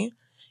see many.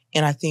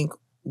 And I think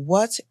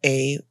what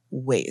a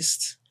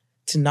waste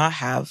to not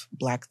have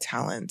Black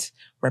talent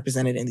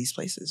represented in these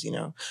places, you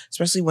know,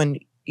 especially when,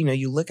 you know,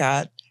 you look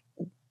at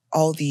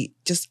all the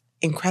just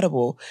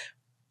incredible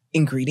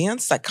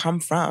ingredients that come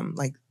from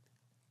like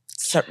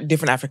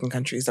different African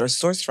countries that are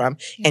sourced from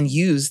and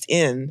used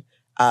in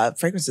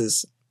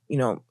fragrances, you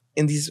know,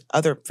 in these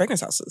other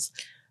fragrance houses.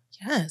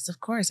 Yes, of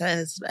course.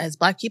 As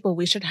Black people,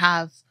 we should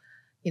have,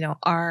 you know,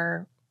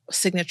 our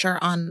signature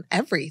on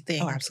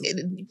everything. Oh,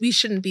 absolutely. We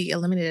shouldn't be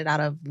eliminated out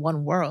of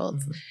one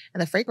world.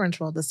 And the fragrance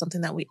world is something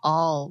that we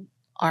all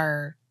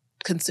are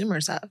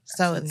consumers of.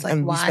 So absolutely. It's like,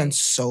 and why? We spend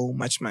so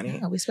much money.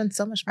 Yeah, we spend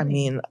so much money. I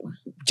mean,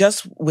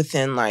 just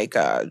within like,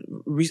 I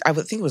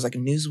would think it was like a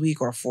Newsweek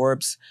or a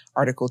Forbes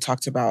article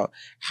talked about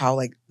how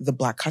like the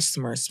Black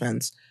customer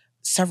spends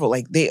several,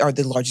 like they are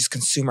the largest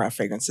consumer of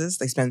fragrances.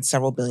 They spend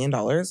several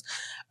 $billions.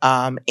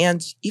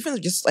 And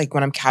even just like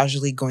when I'm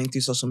casually going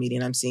through social media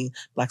and I'm seeing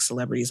Black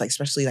celebrities, like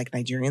especially like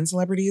Nigerian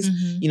celebrities,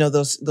 you know,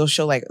 they'll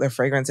show like their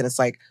fragrance and it's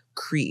like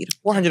Creed,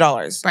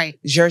 $400. Right.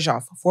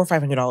 Xerjoff, $400 or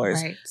 $500.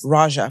 Right.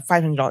 Raja,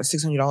 $500,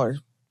 $600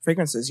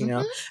 fragrances, you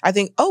know. I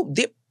think,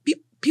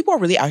 people are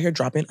really out here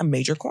dropping a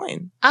major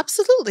coin.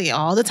 Absolutely.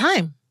 All the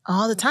time.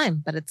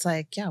 But it's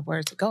like, yeah,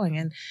 where's it going?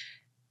 And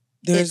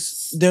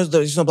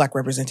there's no Black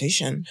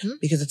representation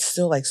because it's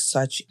still like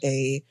such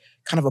a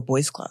kind of a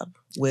boys club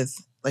with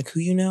like who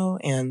you know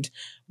and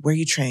where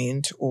you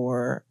trained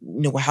or,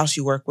 you know, what house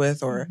you work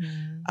with or,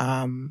 you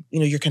know,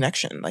 your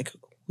connection. Like,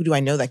 who do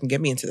I know that can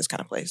get me into this kind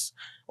of place?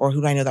 Or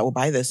who do I know that will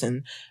buy this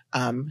and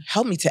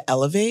help me to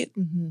elevate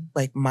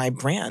like my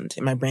brand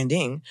and my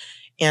branding?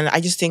 And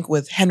I just think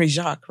with Henry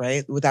Jacques,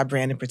 right, with that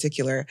brand in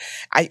particular,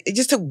 it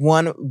just took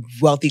one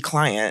wealthy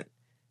client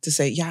to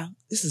say, yeah,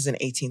 this is an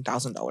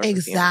 $18,000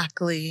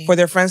 exactly for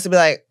their friends to be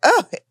like,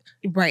 oh,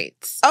 right,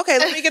 okay,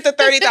 let me get the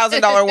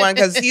 $30,000 one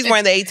because he's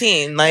wearing the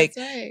 18. Like,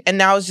 that's right. And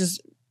now it's just,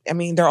 I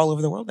mean, they're all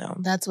over the world now.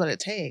 That's what it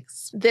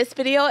takes. This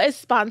video is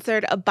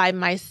sponsored by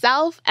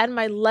myself and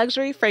my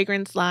luxury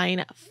fragrance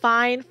line,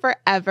 Fine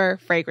Forever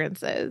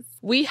Fragrances.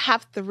 We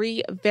have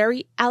 3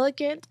 very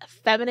elegant,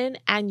 feminine,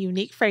 and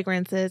unique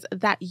fragrances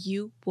that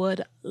you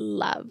would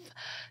love.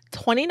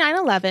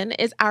 2911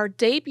 is our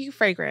debut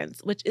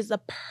fragrance, which is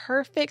a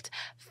perfect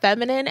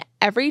feminine,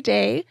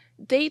 everyday,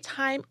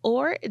 daytime,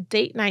 or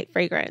date night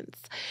fragrance.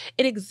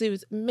 It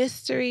exudes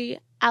mystery,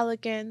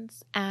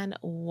 elegance, and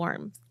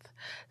warmth.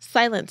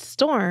 Silent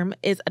Storm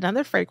is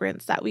another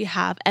fragrance that we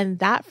have, and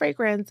that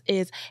fragrance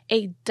is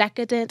a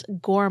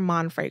decadent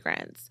gourmand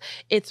fragrance.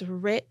 It's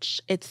rich,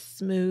 it's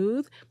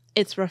smooth,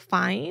 it's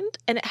refined,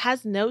 and it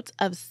has notes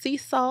of sea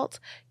salt,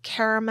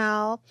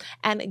 caramel,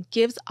 and it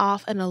gives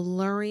off an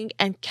alluring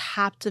and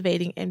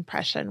captivating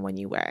impression when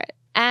you wear it.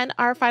 And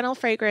our final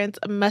fragrance,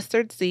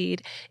 Mustard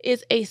Seed,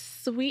 is a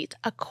sweet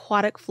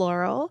aquatic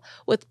floral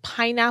with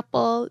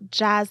pineapple,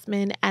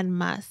 jasmine, and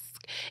musk.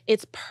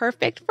 It's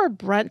perfect for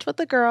brunch with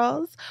the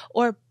girls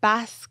or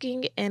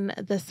basking in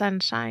the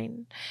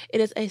sunshine.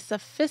 It is a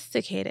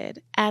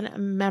sophisticated and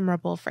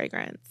memorable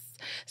fragrance.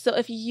 So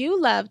if you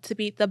love to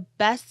be the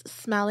best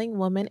smelling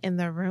woman in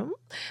the room,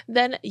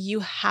 then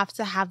you have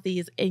to have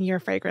these in your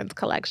fragrance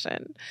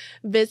collection.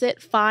 Visit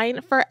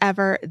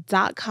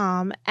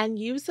fineforever.com and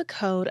use the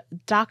code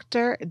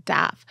Dr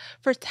Daf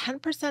for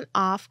 10%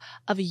 off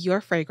of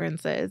your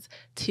fragrances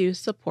to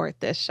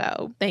support this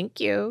show. Thank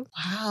you.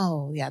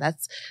 Wow. Yeah,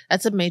 that's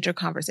a major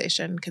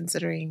conversation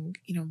considering,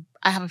 you know,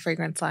 I have a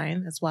fragrance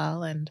line as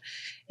well. And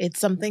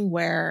it's something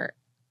where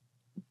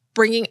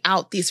bringing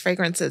out these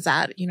fragrances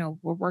that, you know,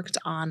 were worked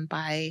on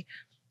by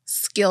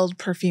skilled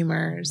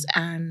perfumers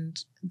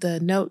and the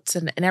notes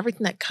and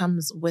everything that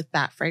comes with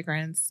that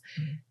fragrance,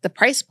 the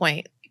price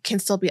point can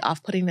still be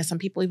off-putting to some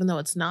people, even though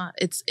it's not.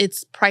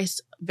 It's priced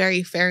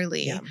very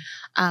fairly. Yeah.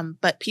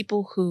 But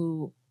people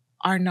who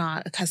are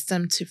not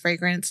accustomed to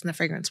fragrance in the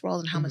fragrance world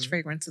and how much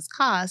fragrances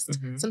cost,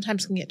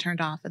 sometimes can get turned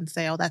off and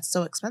say, oh, that's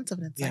so expensive.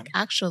 And it's like,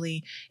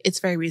 actually, it's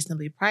very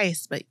reasonably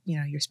priced, but, you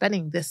know, you're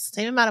spending this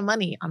same amount of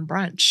money on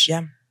brunch.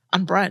 Yeah.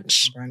 On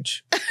brunch.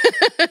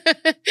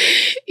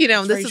 You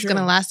know, this is going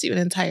to last you an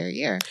entire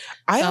year.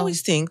 I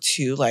always think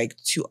too, like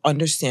to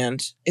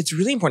understand, it's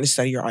really important to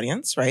study your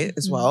audience, right?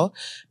 As well,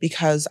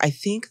 because I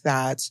think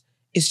that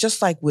it's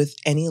just like with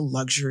any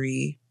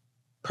luxury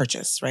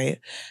purchase, right?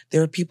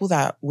 There are people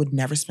that would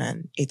never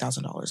spend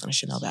 $8,000 on a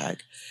Chanel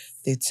bag.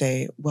 They'd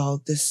say,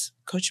 well, this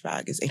Coach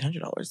bag is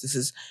 $800. This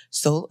is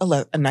still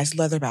a nice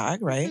leather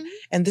bag, right?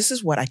 And this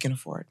is what I can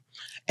afford.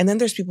 And then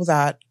there's people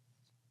that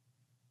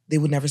they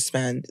would never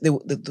spend,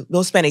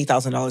 they'll spend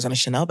 $8,000 on a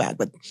Chanel bag,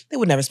 but they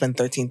would never spend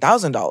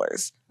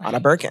 $13,000 on a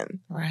Birkin.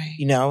 Right.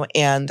 You know,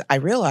 and I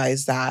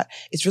realized that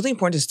it's really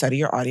important to study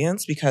your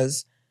audience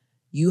because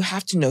you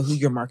have to know who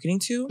you're marketing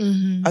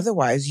to.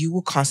 Otherwise, you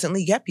will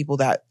constantly get people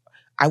that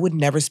I would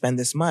never spend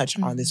this much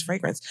on this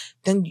fragrance.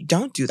 Then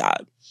don't do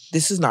that.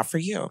 This is not for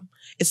you.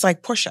 It's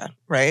like Porsche,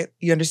 right?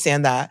 You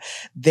understand that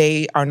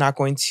they are not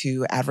going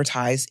to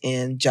advertise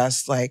in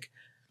just like,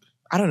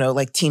 I don't know,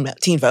 like Teen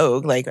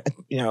Vogue, like,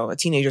 you know, a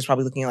teenager's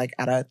probably looking like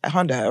at a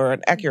Honda or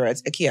an Acura,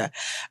 it's a Kia.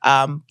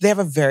 They have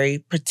a very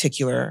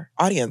particular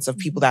audience of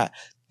people that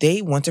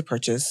they want to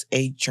purchase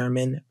a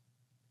German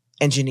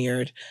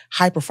engineered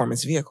high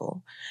performance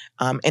vehicle.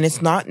 And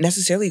it's not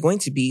necessarily going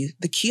to be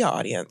the Kia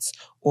audience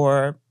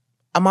or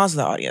a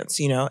Mazda audience,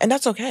 you know, and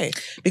that's okay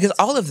because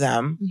all of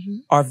them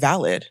are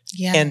valid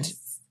and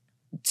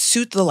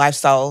suit the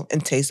lifestyle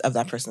and taste of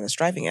that person that's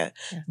driving it.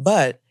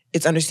 But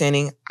it's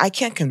understanding I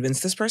can't convince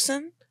this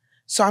person,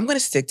 so I'm going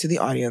to stick to the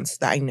audience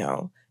that I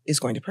know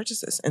is going to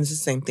purchase this. And it's the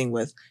same thing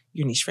with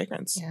your niche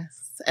fragrance.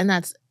 Yes. And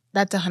that's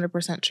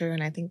 100% true.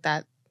 And I think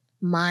that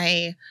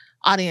my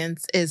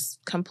audience is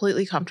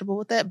completely comfortable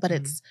with it, but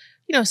it's,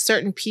 you know,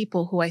 certain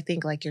people who I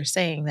think, like you're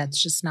saying,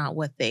 that's just not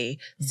what they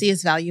see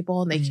as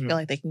valuable and they feel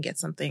like they can get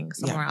something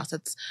somewhere else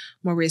that's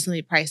more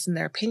reasonably priced in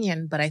their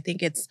opinion. But I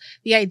think it's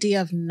the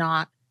idea of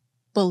not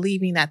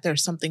believing that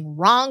there's something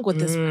wrong with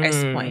this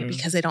price point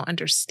because they don't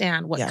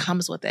understand what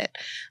comes with it.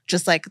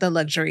 Just like the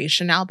luxury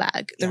Chanel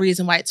bag. The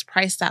reason why it's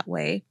priced that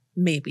way,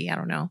 maybe, I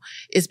don't know,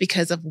 is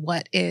because of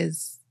what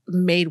is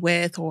made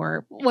with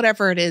or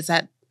whatever it is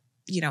that,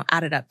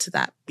 added up to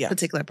that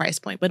particular price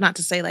point. But not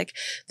to say like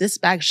this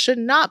bag should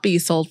not be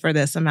sold for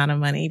this amount of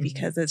money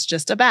because it's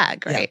just a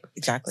bag, right? Yeah,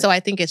 exactly. So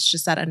I think it's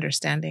just that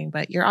understanding.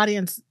 But your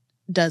audience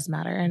does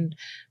matter. And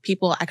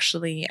people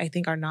actually, I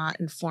think, are not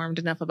informed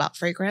enough about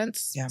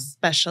fragrance,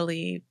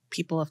 especially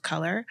people of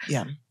color.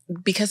 Yeah.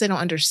 Because they don't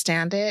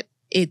understand it,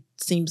 it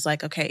seems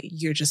like, okay,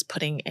 you're just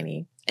putting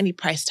any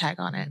price tag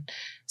on it.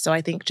 So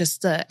I think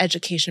just the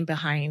education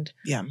behind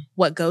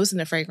what goes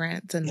into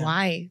fragrance and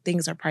why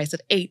things are priced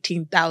at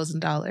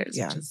 $18,000, which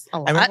is a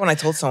lot. I remember when I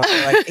told someone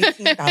like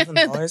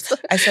 $18,000,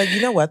 I said,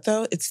 you know what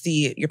though?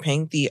 You're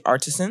paying the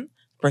artisan,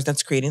 person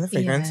that's creating the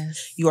fragrance.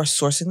 Yes. You are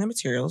sourcing the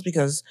materials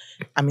because,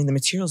 the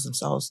materials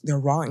themselves, they're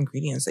raw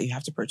ingredients that you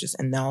have to purchase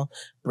and now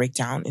break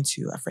down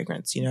into a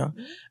fragrance,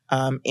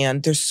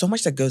 and there's so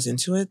much that goes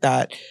into it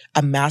that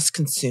a mass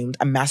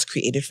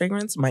created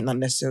fragrance might not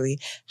necessarily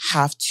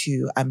have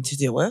to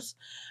deal with.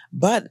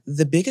 But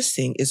the biggest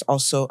thing is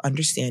also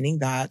understanding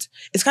that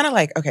it's kind of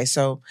like, okay,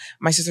 so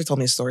my sister told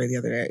me a story the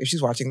other day. If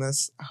she's watching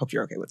this, I hope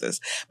you're okay with this.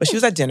 But she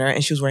was at dinner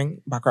and she was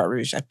wearing Baccarat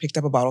Rouge. I picked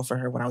up a bottle for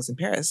her when I was in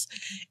Paris.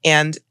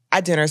 And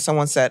at dinner,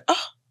 someone said,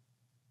 "Oh,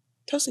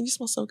 Tosin, you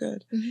smell so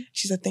good."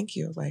 She said, "Thank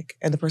you."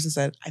 And the person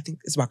said, "I think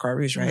it's Baccarat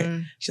Rouge,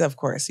 right?" She said, "Of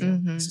course,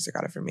 my sister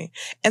got it for me."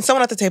 And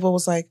someone at the table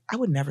was like, "I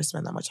would never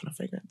spend that much on a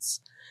fragrance."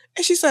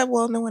 And she said,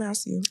 "Well, no one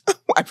asked you."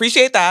 I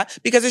appreciate that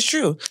because it's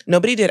true.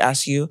 Nobody did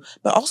ask you,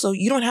 but also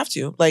you don't have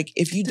to.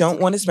 If you don't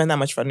want to spend that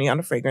much money on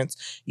a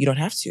fragrance, you don't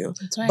have to.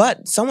 That's right.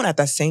 But someone at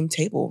that same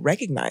table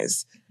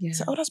recognized,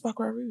 said, "Oh, that's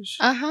Baccarat Rouge."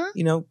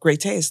 Great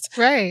taste.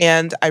 Right.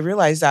 And I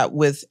realized that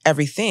with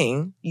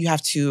everything, you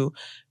have to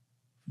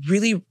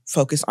really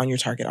focus on your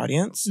target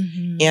audience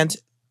and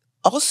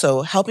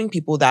also helping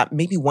people that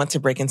maybe want to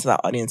break into that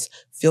audience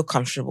feel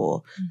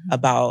comfortable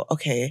about,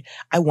 okay,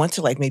 I want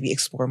to maybe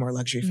explore more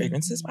luxury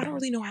fragrances, but I don't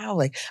really know how.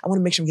 I want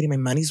to make sure I'm getting my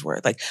money's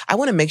worth. I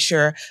want to make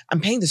sure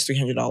I'm paying this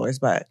 $300,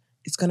 but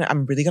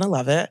I'm really going to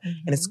love it.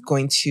 And it's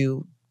going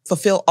to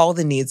fulfill all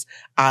the needs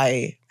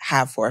I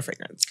have for a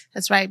fragrance.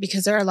 That's right,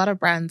 because there are a lot of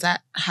brands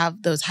that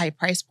have those high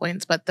price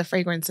points, but the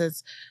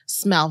fragrances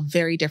smell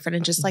very different.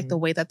 And just the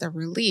way that they're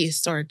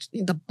released or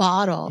the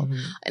bottle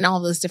and all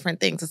those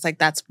different things, it's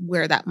that's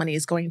where that money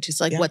is going to.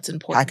 So what's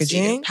important?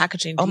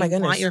 Packaging. Do you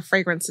want your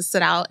fragrance to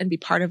sit out and be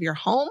part of your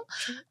home?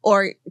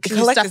 Or can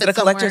you stuff it a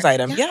collector's somewhere?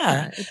 item.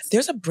 Yeah.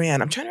 There's a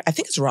brand, I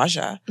think it's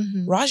Raja.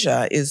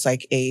 Raja is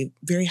a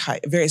very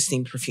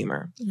esteemed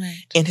perfumer.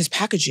 Right. And his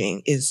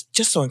packaging is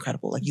just so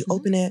incredible. You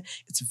open it,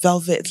 it's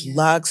velvet, it's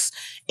luxe,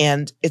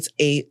 and it's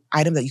a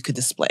item that you could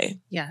display.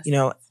 Yes.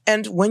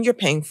 And when you're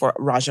paying for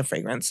Raja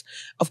fragrance,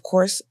 of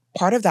course,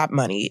 part of that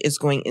money is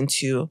going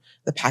into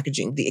the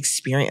packaging, the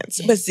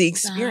experience. But it's the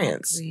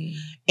experience.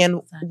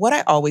 And what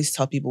I always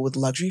tell people with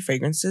luxury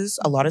fragrances,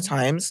 a lot of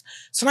times,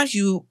 sometimes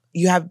you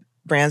have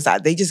brands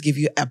that they just give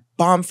you a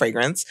bomb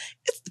fragrance.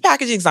 The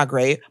packaging's not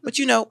great, but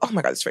oh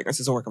my God, this fragrance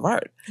is a work of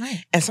art.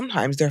 Right. And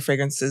sometimes there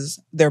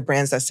are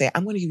brands that say,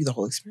 "I'm going to give you the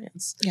whole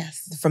experience."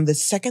 Yes. From the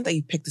second that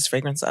you pick this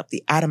fragrance up,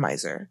 the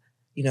atomizer,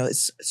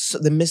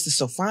 the mist is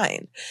so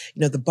fine.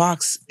 The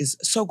box is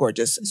so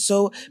gorgeous,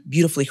 so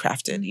beautifully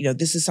crafted.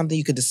 This is something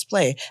you could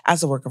display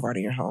as a work of art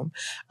in your home.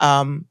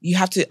 You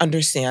have to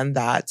understand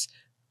that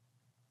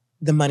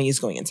the money is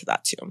going into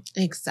that too.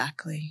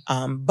 Exactly.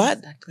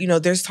 But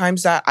there's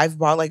times that I've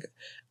bought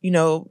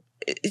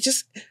it's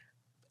just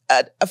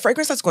a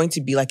fragrance that's going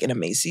to be in a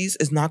Macy's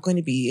is not going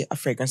to be a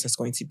fragrance that's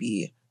going to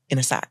be in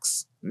a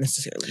Saks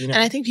necessarily. And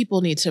I think people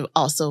need to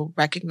also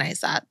recognize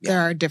that there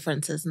are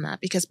differences in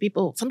that because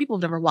some people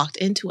have never walked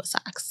into a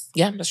Saks.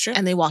 Yeah, that's true.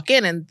 And they walk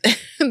in and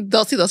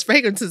they'll see those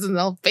fragrances and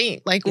they'll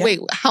faint. Wait,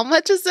 how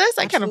much is this?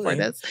 I can't afford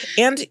this.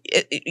 And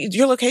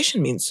your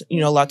location means,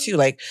 a lot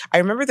too. I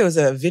remember there was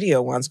a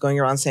video once going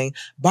around saying,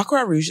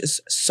 Baccarat Rouge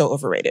is so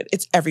overrated.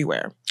 It's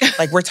everywhere.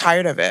 We're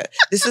tired of it.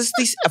 This is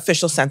the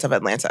official scent of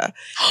Atlanta.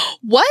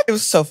 What? It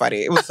was so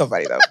funny. It was so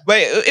funny though. But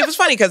it was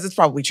funny because it's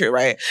probably true,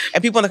 right?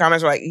 And people in the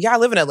comments were like, "Yeah, I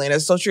live in Atlanta.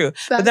 It's so true."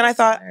 But then I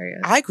thought,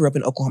 I grew up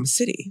in Oklahoma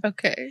City.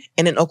 Okay.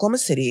 And in Oklahoma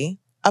City,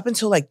 up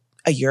until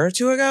a year or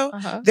two ago,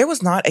 there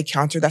was not a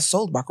counter that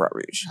sold Baccarat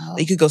Rouge that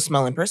you could go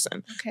smell in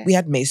person. Okay. We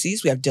had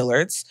Macy's, we have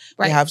Dillard's,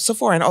 we have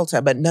Sephora and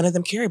Ulta, but none of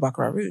them carry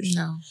Baccarat Rouge.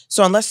 No.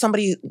 So unless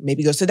somebody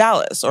maybe goes to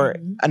Dallas or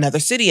another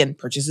city and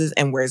purchases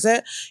and wears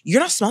it,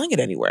 you're not smelling it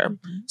anywhere.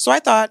 So I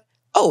thought,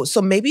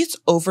 so maybe it's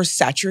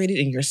oversaturated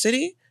in your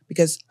city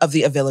because of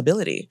the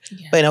availability.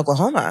 Yeah. But in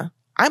Oklahoma,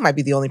 I might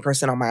be the only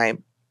person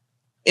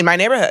in my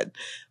neighborhood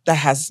that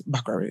has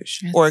Baccarat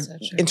Rouge or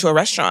into a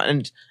restaurant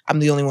and I'm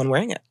the only one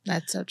wearing it.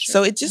 That's so true.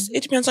 So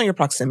it depends on your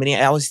proximity.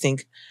 I always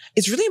think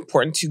it's really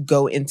important to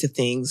go into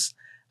things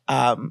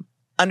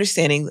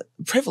understanding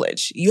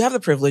privilege. You have the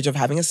privilege of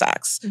having a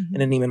Saks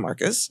and a Neiman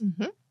Marcus.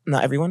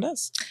 Not everyone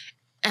does.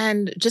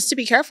 And just to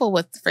be careful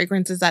with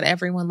fragrances that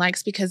everyone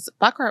likes, because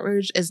Baccarat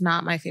Rouge is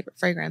not my favorite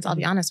fragrance. I'll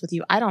be honest with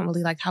you. I don't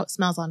really like how it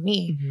smells on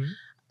me.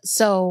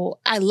 So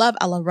I love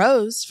A La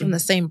Rose from the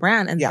same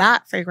brand. And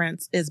that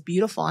fragrance is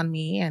beautiful on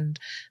me. And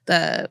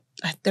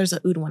there's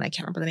a oud one. I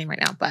can't remember the name right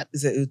now, but.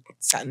 Is it Oud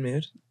Satin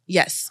Mood?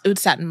 Yes. Oud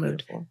Satin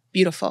Mood.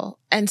 Beautiful.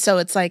 And so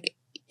it's like,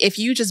 if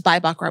you just buy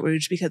Baccarat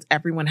Rouge because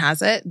everyone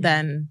has it,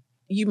 then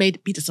you may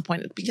be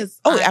disappointed because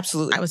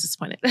absolutely. I was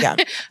disappointed. Yeah.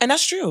 And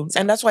that's true.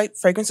 And that's why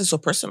fragrance is so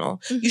personal.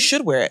 You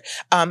should wear it.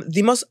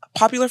 The most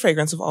popular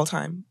fragrance of all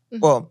time,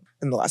 well,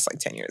 in the last like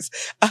 10 years,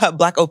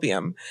 Black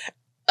Opium.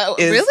 Oh,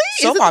 is really?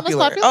 So is it popular. The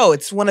most popular? Oh,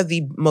 it's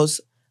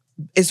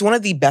one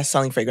of the best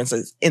selling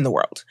fragrances in the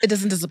world. It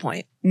doesn't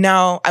disappoint.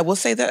 Now, I will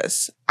say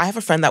this. I have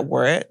a friend that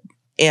wore it,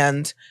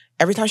 and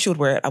every time she would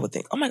wear it, I would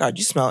think, oh my God,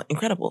 you smell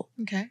incredible.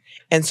 Okay.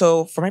 And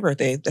so for my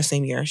birthday, the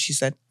same year, she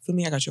said,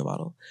 Funmi, I got you a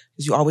bottle.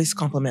 Because you always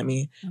compliment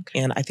me,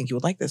 and I think you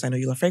would like this. I know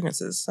you love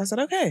fragrances. So I said,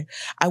 okay.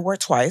 I wore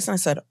it twice, and I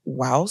said,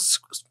 wow,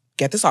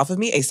 get this off of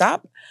me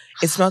ASAP.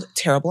 It smelled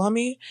terrible on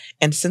me.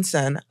 And since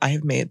then, I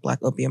have made Black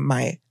Opium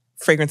my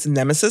fragrance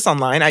nemesis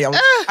online. I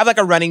have like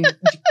a running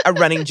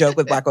joke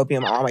with Black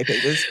Opium on all my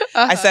pages.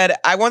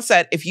 I once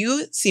said, if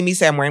you see me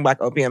say I'm wearing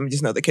Black Opium,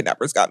 just know the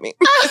kidnappers got me.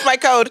 It's my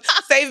code.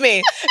 Save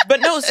me.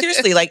 But no,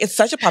 seriously, like it's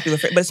such a popular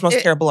fragrance, but it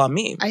smells terrible on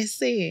me. I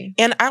see.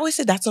 And I always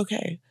say that's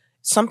okay.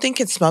 Something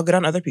can smell good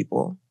on other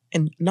people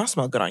and not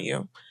smell good on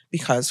you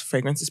because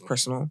fragrance is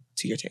personal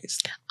to your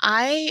taste.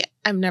 I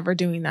am never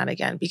doing that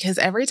again because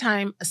every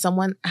time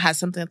someone has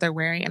something that they're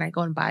wearing and I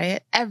go and buy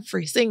it,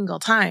 every single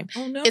time,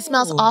 it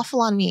smells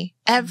awful on me.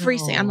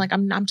 I'm like,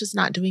 I'm just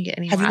not doing it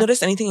anymore. Have you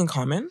noticed anything in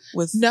common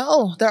with?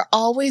 No, they're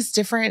always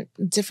different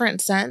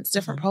scents,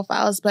 different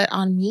profiles. But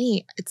on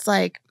me, it's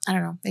like, I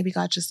don't know, maybe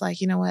God just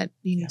like, you know what?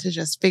 You need to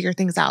just figure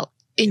things out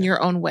in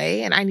your own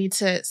way. And I need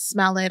to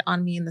smell it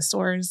on me in the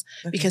stores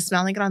because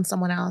smelling it on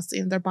someone else,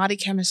 their body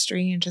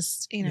chemistry and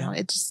just,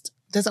 it just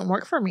doesn't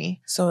work for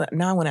me. So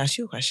now I want to ask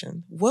you a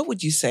question. What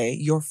would you say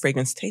your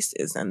fragrance taste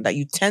is then that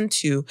you tend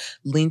to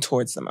lean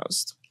towards the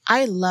most?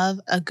 I love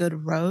a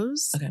good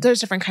rose. There's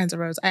different kinds of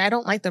rose. I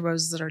don't like the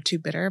roses that are too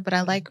bitter, but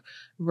I like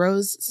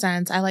rose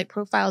scents. I like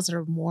profiles that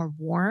are more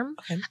warm,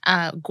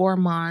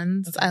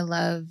 gourmands. I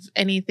love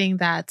anything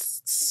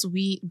that's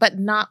sweet, but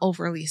not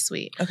overly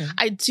sweet.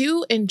 I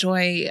do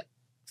enjoy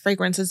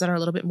fragrances that are a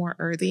little bit more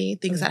earthy,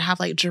 things that have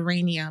like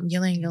geranium,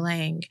 ylang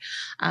ylang,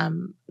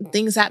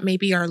 things that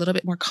maybe are a little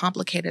bit more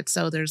complicated.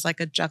 So there's like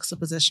a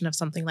juxtaposition of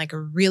something like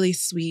really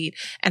sweet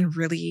and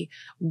really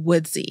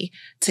woodsy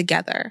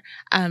together.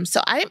 So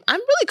I'm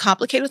really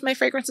complicated with my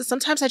fragrances.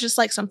 Sometimes I just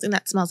like something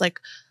that smells like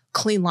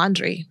clean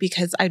laundry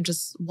because I'm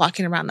just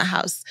walking around the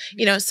house,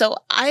 so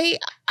I'm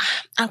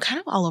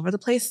kind of all over the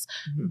place,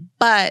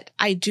 but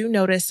I do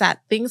notice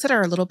that things that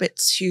are a little bit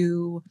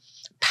too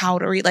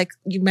powdery, like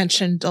you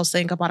mentioned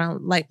Dolce & Gabbana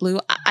Light Blue,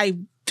 I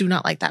do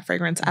not like that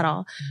fragrance at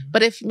all.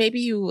 But if maybe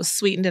you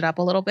sweetened it up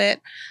a little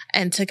bit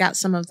and took out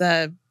some of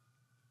the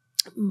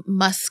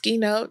musky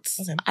notes,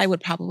 I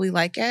would probably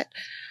like it.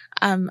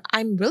 I'm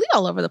really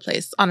all over the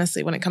place,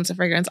 honestly, when it comes to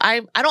fragrance.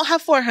 I don't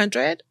have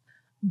 400,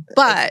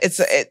 but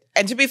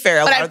and to be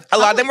fair, a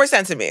lot of them were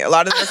sent to me.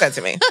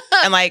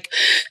 And like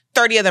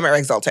 30 of them are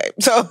Exalté.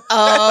 So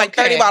like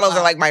 30 bottles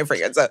are like my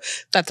fragrance. So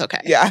that's okay.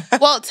 Yeah.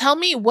 Well, tell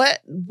me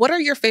what are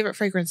your favorite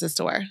fragrances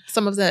to wear?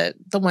 Some of the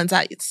ones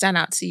that stand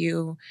out to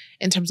you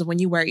in terms of when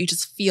you wear it, you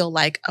just feel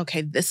like,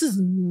 okay, this is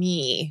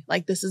me.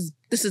 Like this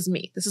is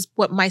me. This is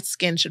what my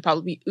skin should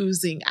probably be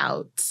oozing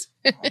out.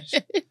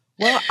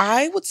 Well,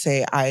 I would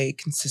say I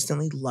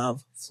consistently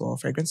love floral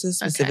fragrances,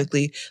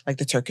 specifically like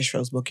the Turkish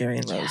rose,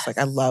 Bulgarian rose. Like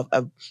I love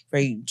a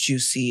very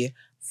juicy,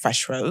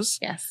 fresh rose.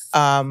 Yes.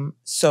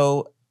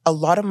 So a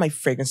lot of my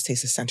fragrance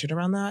taste is centered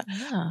around that.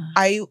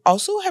 I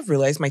also have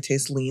realized my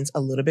taste leans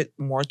a little bit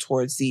more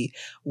towards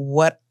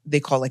what they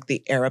call like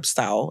the Arab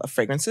style of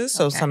fragrances.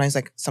 So sometimes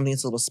like something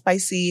that's a little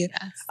spicy,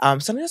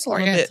 something that's a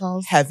little bit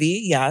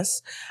heavy.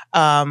 Yes.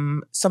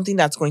 Something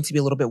that's going to be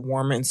a little bit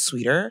warmer and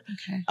sweeter.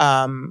 Very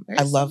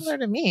I love similar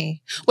to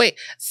me. Wait,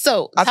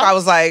 so that's why I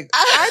was like,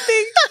 I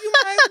think you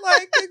might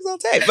like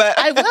Exalté, but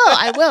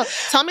I will.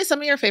 Tell me some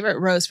of your favorite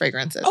rose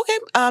fragrances.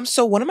 Okay.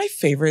 So one of my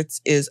favorites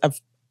is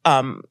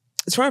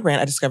it's from a brand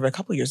I discovered a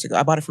couple years ago.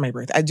 I bought it for my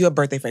birthday. I do a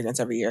birthday fragrance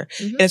every year.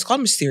 And it's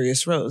called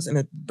Mysterious Rose. And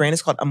the brand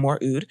is called Amour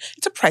Oud.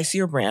 It's a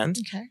pricier brand,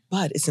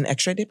 but it's an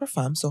extrait de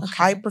parfum. So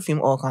high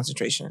perfume oil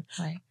concentration.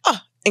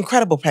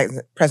 Incredible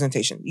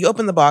presentation. You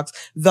open the box,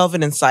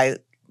 velvet inside.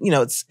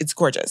 It's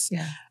gorgeous.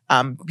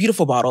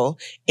 Beautiful bottle.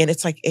 And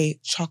it's like a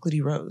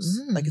chocolatey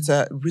rose. Like it's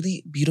a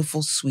really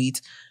beautiful,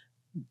 sweet,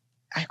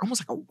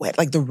 almost like a wet,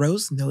 like the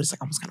rose note is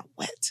like almost kind of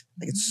wet.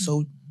 Like it's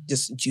so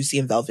just juicy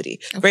and velvety.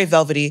 Very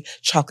velvety,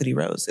 chocolatey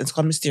rose. It's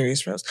called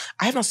Mysterious Rose.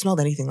 I have not smelled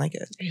anything like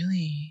it.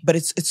 Really? But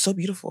it's so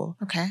beautiful.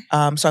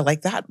 So I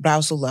like that. But I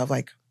also love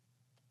like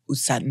Oud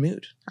Satin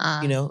Mood.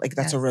 Like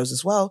that's a rose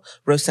as well.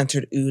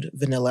 Rose-centered oud,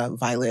 vanilla,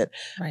 violet.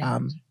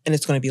 And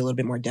it's going to be a little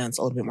bit more dense,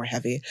 a little bit more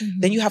heavy.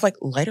 Then you have like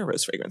lighter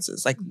rose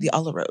fragrances, like the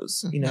A La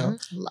Rose,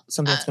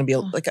 something that's going to be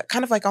like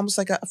kind of like almost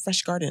like a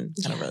fresh garden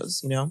kind of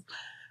rose,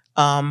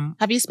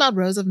 Have you smelled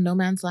Rose of No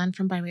Man's Land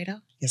from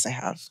Byredo? Yes, I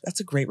have. That's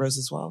a great rose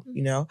as well.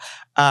 You know,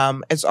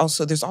 there's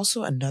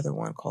also another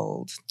one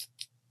called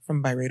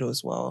from Byredo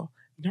as well.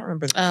 I don't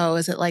remember. Oh,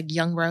 is it like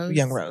Young Rose?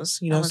 Young Rose.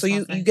 You know, so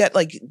you nice. get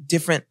like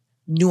different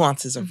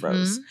nuances of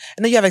rose,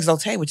 and then you have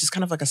Exalté, which is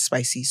kind of like a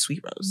spicy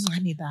sweet rose. I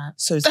need that.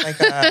 So it's like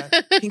a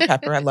pink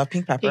pepper. I love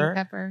pink pepper. Pink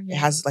pepper. Yeah. It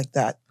has like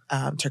that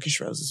Turkish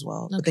rose as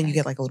well, but then you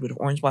get like a little bit of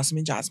orange blossom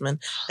and jasmine,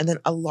 and then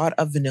a lot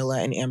of vanilla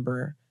and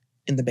amber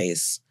in the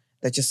base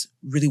that just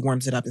really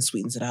warms it up and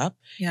sweetens it up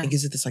and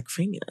gives it this like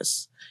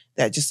creaminess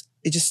that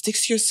it just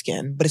sticks to your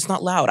skin, but it's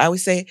not loud.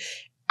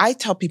 I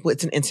tell people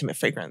it's an intimate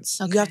fragrance.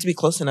 You have to be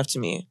close enough to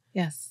me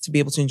to be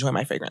able to enjoy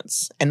my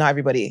fragrance, and not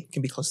everybody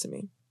can be close to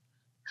me.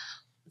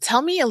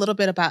 Tell me a little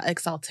bit about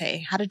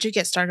Exalté. How did you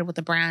get started with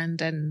the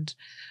brand, and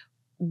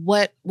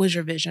what was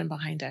your vision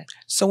behind it?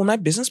 So when my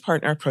business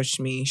partner approached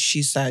me,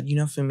 she said, you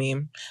know,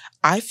 Funmi,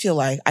 I feel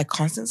like I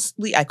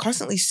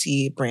constantly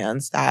see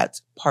brands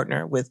that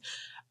partner with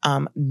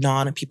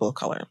non-people of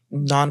color,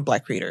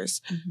 non-Black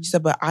creators. She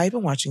said, but I've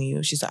been watching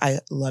you. She said,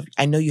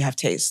 I know you have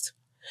taste.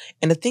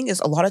 And the thing is,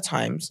 a lot of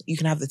times you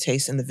can have the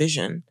taste and the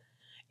vision,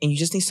 and you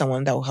just need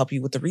someone that will help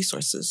you with the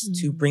resources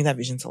to bring that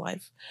vision to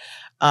life.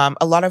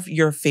 A lot of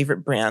your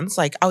favorite brands,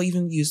 like I'll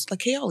even use like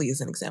Kaoli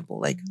as an example.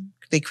 Like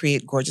they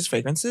create gorgeous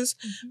fragrances,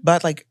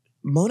 but like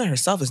Mona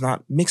herself is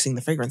not mixing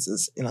the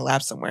fragrances in a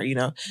lab somewhere. You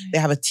know, they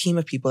have a team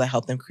of people that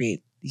help them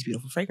create these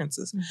beautiful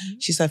fragrances.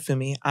 She said,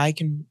 Funmi, I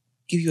can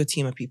give you a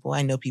team of people.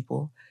 I know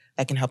people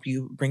that can help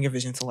you bring your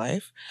vision to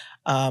life.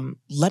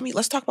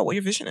 Let's talk about what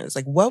your vision is.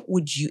 Like, what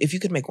would you, if you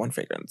could make one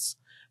fragrance,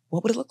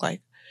 what would it look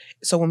like?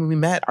 So when we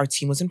met, our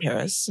team was in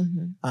Paris.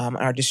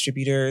 Our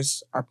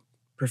distributors, our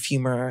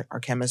perfumer, our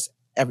chemist,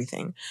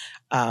 everything.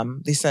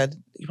 They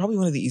said, you're probably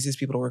one of the easiest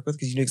people to work with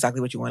because you knew exactly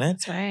what you wanted.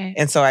 That's right.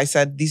 And so I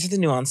said, these are the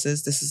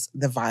nuances. This is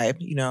the vibe,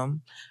 you know.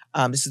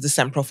 This is the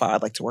scent profile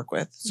I'd like to work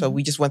with. So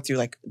we just went through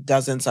like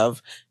dozens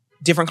of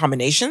different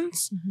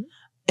combinations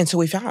until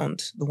we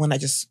found the one that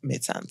just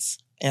made sense.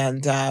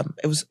 And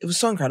it was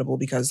so incredible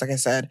because, like I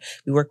said,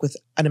 we work with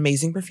an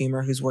amazing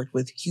perfumer who's worked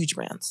with huge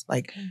brands.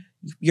 Like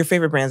your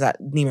favorite brands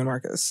at Neiman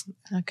Marcus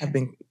have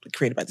been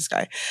created by this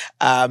guy.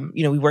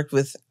 You know, we worked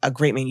with a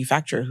great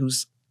manufacturer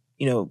who's,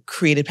 you know,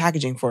 created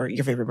packaging for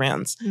your favorite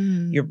brands.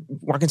 You're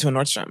walking to a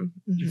Nordstrom,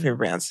 your favorite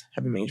brands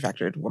have been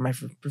manufactured where my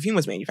perfume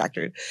was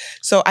manufactured.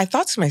 So I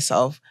thought to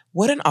myself,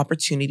 what an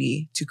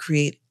opportunity to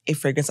create a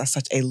fragrance at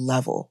such a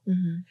level,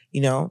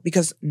 you know,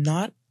 because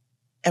not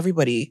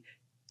everybody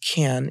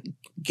can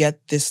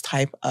get this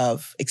type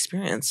of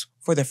experience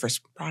for their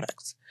first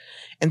product.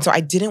 And so I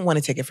didn't want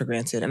to take it for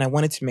granted. And I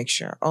wanted to make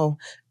sure,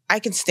 I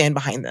can stand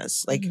behind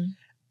this. Like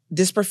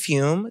this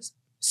perfume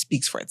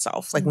speaks for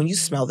itself. Like when you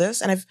smell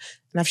this, and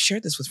I've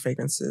shared this with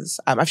fragrances.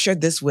 I've shared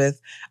this with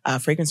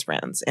fragrance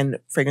brands and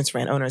fragrance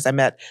brand owners. I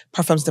met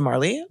Parfums de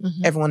Marly.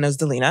 Everyone knows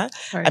Delina.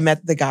 I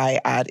met the guy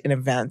at an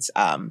event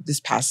this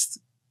past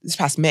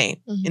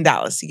May in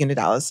Dallas. He came to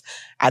Dallas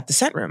at the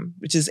Scent Room,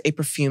 which is a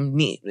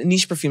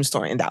niche perfume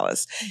store in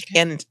Dallas.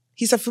 And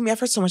he said, Funmi, I've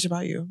heard so much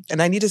about you,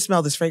 and I need to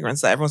smell this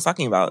fragrance that everyone's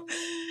talking about.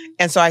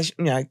 And so I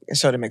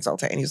showed him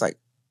Exalté, and he's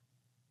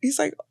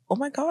like, oh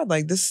my God,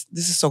 like this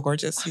is so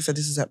gorgeous. He said,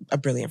 this is a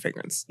brilliant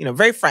fragrance, you know,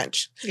 very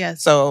French.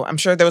 Yes. So I'm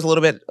sure there was a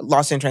little bit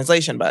lost in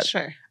translation, but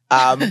sure.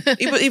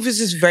 it was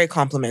just very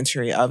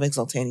complimentary of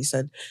Exalté. And he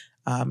said,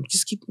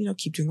 just keep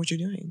doing what you're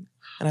doing.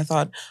 And I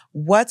thought,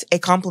 what a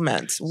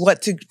compliment,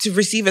 what to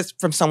receive it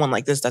from someone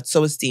like this that's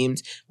so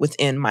esteemed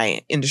within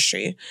my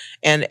industry.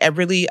 And I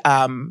really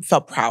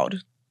felt proud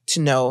to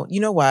know, you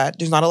know what,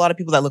 there's not a lot of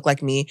people that look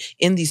like me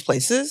in these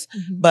places,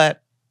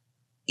 but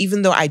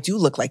even though I do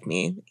look like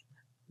me,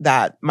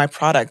 that my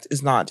product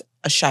is not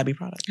a shabby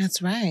product.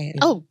 That's right.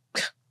 Oh,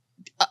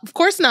 of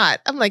course not.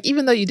 I'm like,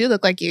 even though you do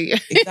look like you.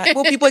 Exactly.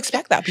 Well, people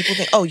expect that. People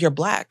think, oh, you're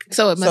Black.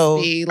 So it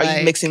must be like, are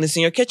you mixing this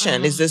in your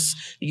kitchen? Is this,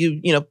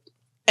 you know,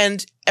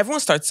 and everyone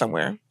starts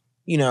somewhere,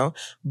 you know,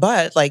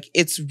 but like,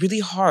 it's really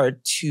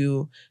hard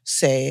to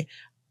say,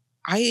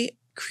 I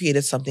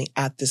created something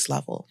at this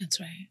level. That's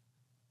right.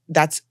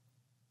 That's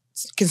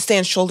can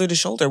stand shoulder to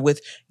shoulder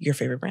with your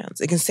favorite brands.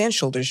 It can stand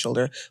shoulder to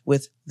shoulder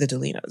with the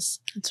Delinas.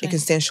 That's right. It can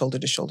stand shoulder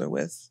to shoulder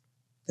with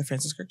the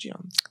Francis Kirk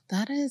Giones.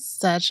 That is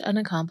such an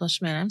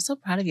accomplishment. I'm so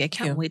proud of you. I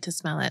can't wait to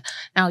smell it.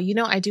 Now, you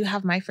know, I do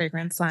have my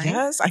fragrance line.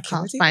 Yes, I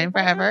can't wait to Fine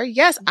Forever.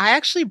 Yes, I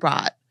actually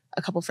brought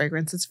a couple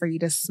fragrances for you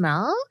to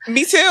smell.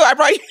 Me too. I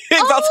brought you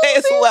Exalté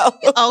as well.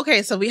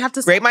 Okay, so we have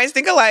to... Great minds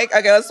think alike.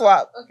 Okay, let's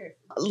swap. Okay.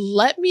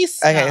 Let me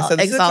smell Okay, so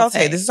this Exalté. is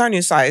Exalté. This is our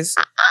new size.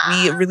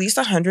 We released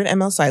a 100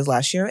 ml size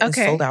last year and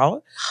sold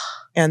out.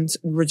 And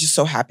we were just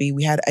so happy.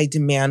 We had a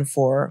demand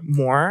for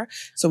more.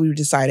 So we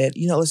decided,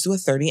 you know, let's do a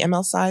 30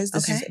 ml size.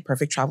 This is a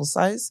perfect travel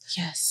size.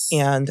 Yes.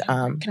 And, can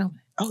I open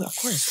it? oh, of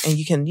course. And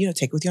you can, you know,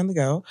 take it with you on the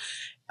go.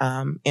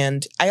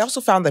 And I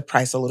also found the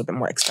price a little bit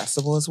more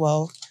accessible as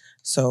well.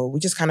 So we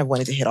just kind of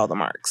wanted to hit all the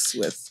marks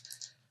with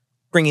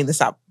bringing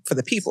this out for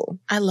the people.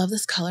 I love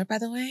this color, by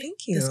the way.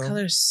 Thank you. This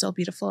color is so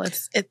beautiful.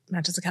 It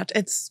matches the couch.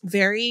 It's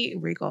very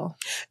regal.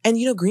 And,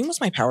 you know, green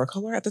was my power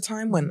color at the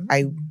time when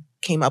I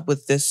came up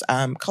with this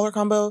color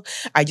combo.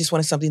 I just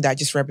wanted something that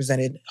just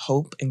represented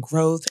hope and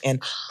growth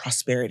and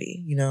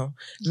prosperity, you know?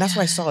 And that's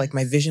what I saw. Like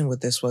my vision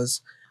with this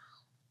was,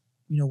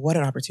 you know, what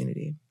an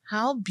opportunity.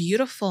 How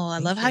beautiful. I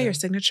love how your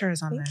signature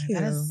is on Thank there. you.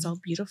 That is so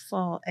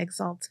beautiful.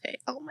 Exalté.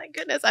 Oh my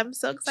goodness. I'm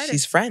so excited.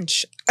 She's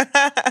French.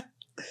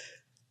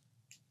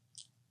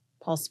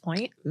 Pulse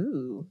point.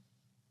 Ooh.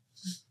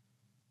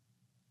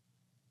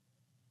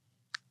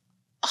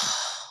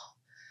 Oh,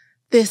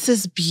 this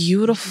is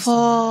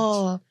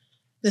beautiful.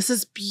 This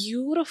is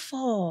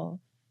beautiful.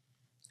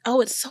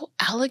 Oh, it's so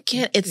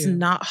elegant. It's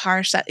not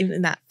harsh. That even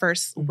in that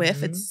first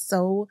whiff, it's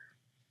so.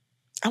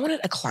 I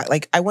wanted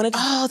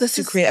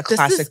to create a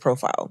classic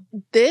profile.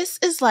 This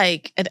is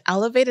like an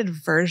elevated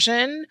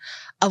version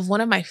of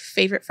one of my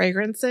favorite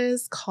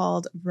fragrances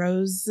called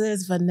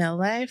Roses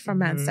Vanille from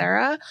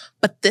Mancera.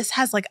 But this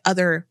has like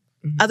other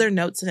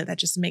notes in it that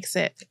just makes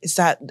it.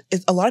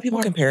 A lot of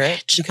people compare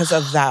it because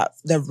of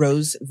the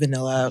rose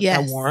vanilla,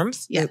 that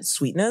warmth, the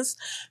sweetness.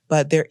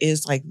 But there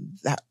is like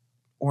that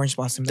orange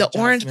blossom. The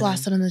orange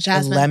blossom and the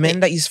jasmine. The lemon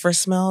that you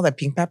first smell, that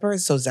pink pepper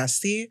is so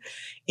zesty.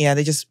 Yeah,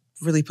 they just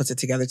really puts it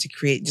together to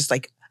create just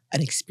like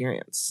an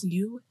experience.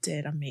 You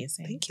did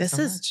amazing. Thank you. This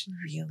so is much.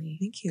 really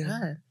Thank you.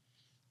 good.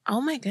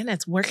 Oh my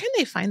goodness. Where can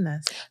they find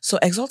this? So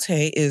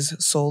Exalté is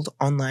sold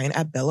online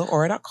at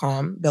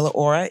bellaora.com. Bella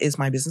Aura is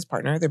my business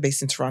partner. They're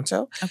based in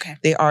Toronto. Okay.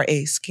 They are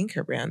a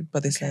skincare brand,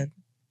 but they said,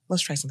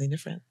 let's try something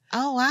different.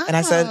 Oh, wow. And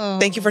I said,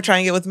 thank you for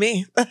trying it with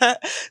me.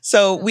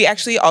 So we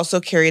actually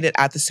also carried it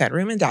at the Scent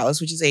Room in Dallas,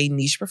 which is a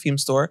niche perfume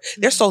store.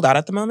 They're sold out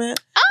at the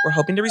moment. We're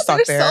hoping to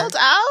restock there. Sold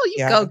out?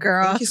 You go,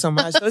 girl. Thank you so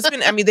much. So it's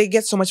been, I mean, they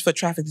get so much foot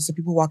traffic. There's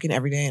people walk in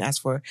every day and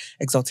ask for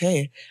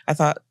Exalté. I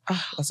thought,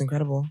 that's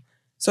incredible.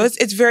 So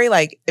it's very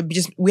like,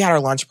 we had our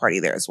launch party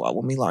there as well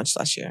when we launched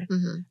last year.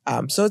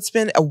 So it's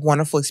been a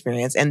wonderful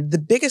experience. And the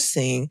biggest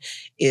thing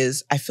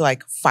is I feel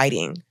like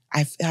fighting.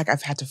 I feel like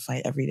I've had to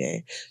fight every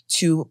day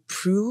to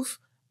prove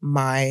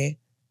why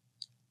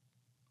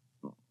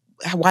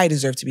I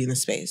deserve to be in the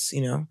space,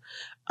 you know?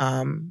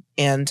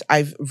 And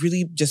I've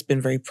really just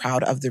been very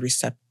proud of the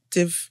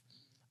receptive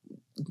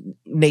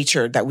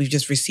nature that we've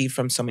just received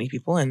from so many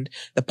people and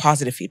the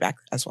positive feedback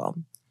as well.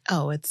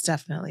 Oh, it's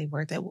definitely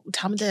worth it.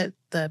 Tell me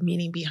the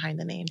meaning behind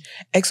the name.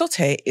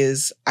 Exalté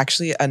is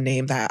actually a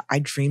name that I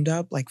dreamed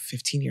up like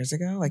 15 years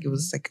ago. Like it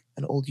was like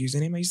an old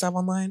username I used to have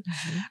online.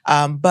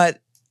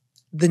 But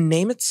the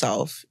name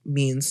itself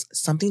means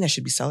something that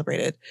should be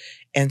celebrated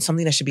and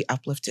something that should be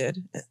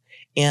uplifted.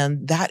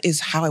 And that is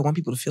how I want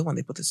people to feel when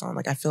they put this on.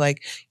 Like, I feel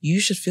like you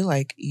should feel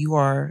like you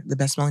are the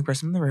best smelling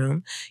person in the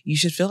room. You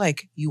should feel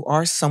like you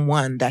are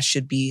someone that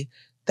should be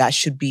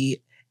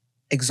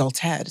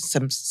exalted,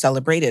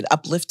 celebrated,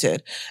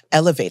 uplifted,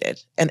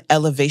 elevated, an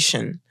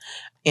elevation.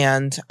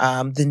 And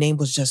the name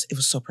was it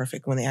was so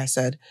perfect. When I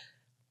said,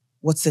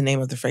 what's the name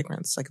of the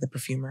fragrance? Like the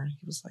perfumer.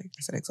 He was like,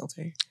 I said,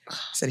 Exalté. I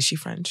said, is she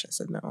French? I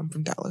said, no, I'm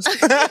from Dallas.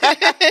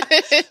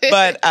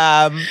 But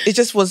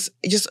it was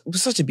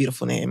such a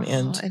beautiful name.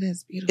 And it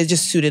is beautiful. It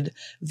just suited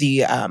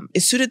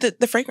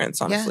the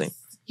fragrance, honestly.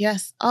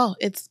 Yes. Oh,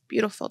 it's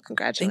beautiful.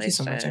 Congratulations.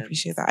 Thank you so much. I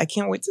appreciate that. I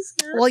can't wait to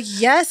see her. Well,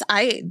 yes,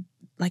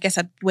 like I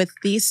said, with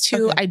these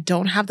two, I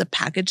don't have the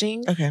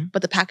packaging,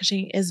 but the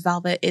packaging is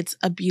velvet. It's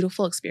a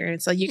beautiful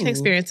experience. So you can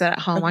experience it at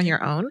home on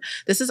your own.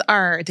 This is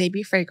our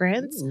debut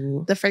fragrance.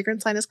 The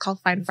fragrance line is called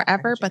Fine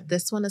Forever, but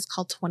this one is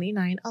called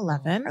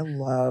 2911. I don't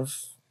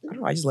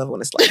know. I just love it when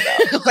it's like that.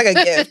 It's like a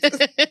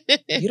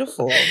gift.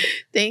 Beautiful.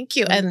 Thank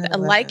you. And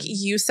like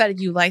you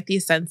said, you like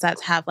these scents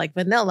that have like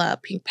vanilla,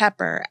 pink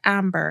pepper,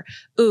 amber,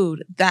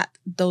 oud.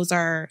 Those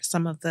are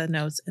some of the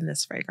notes in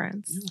this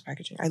fragrance.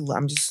 Packaging.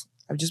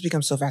 I've just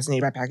become so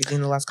fascinated by packaging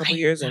in the last couple of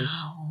years, and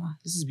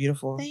this is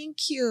beautiful.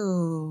 Thank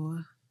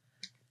you.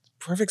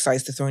 Perfect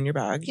size to throw in your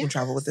bag. You can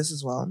travel with this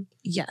as well.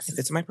 Yes. It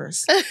fits in my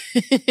purse.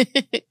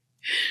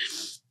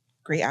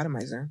 Great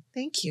atomizer.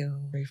 Thank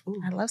you.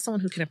 I love someone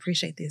who can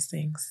appreciate these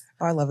things.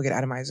 Oh, I love a good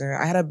atomizer.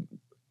 I had a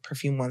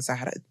perfume once that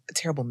had a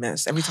terrible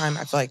mist. Every time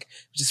I feel like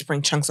it just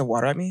spraying chunks of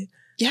water at me.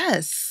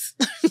 Yes.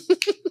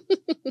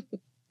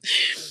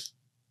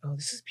 Oh,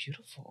 this is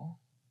beautiful.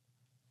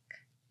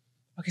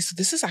 Okay, so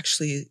this is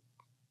actually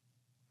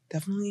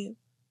definitely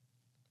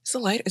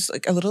it's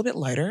like a little bit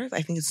lighter.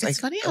 I think it's like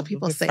funny how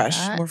people say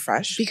that. More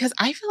fresh. Because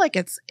I feel like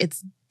it's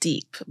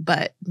deep,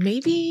 but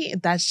maybe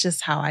that's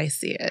just how I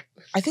see it.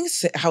 I think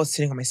it's how it's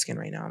sitting on my skin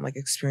right now. I'm like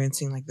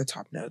experiencing like the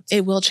top notes.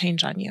 It will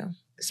change on you.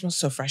 It smells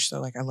so fresh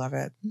though. Like I love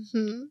it.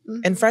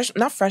 And fresh,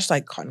 not fresh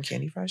like cotton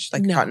candy fresh,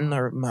 like cotton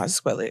or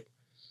musk, but like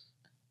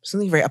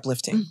something very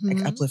uplifting.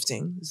 Like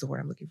uplifting is the word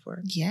I'm looking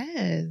for.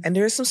 Yes. And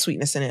there is some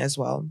sweetness in it as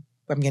well.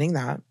 But I'm getting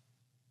that.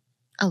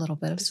 A little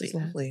bit of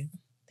sweetness. Lovely.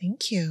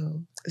 Thank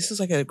you. This is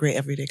like a great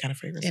everyday kind of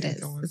fragrance. It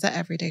is. It's an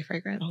everyday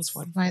fragrance. Oh, it's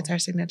wonderful. Why it's our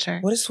signature.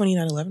 What is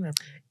 2911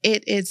 represent?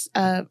 It is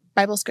a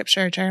Bible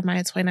scripture,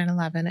 Jeremiah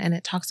 29:11, and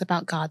it talks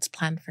about God's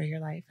plan for your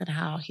life and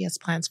how he has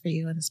plans for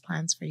you, and his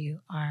plans for you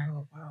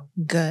are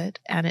good.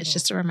 And it's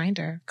just a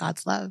reminder,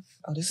 God's love.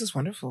 Oh, this is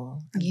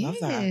wonderful. I love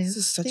that. This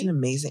is such an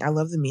amazing, I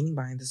love the meaning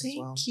behind this as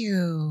well. Thank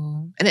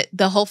you. And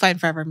the whole fine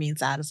forever means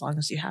that as long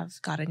as you have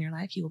God in your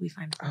life, you will be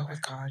fine forever. Oh,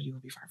 with God, you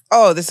will be fine.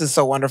 Oh, this is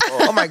so wonderful.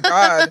 Oh my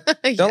God.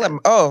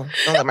 Don't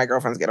let my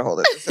girlfriends get a hold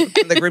of this.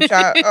 In the group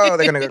chat, they're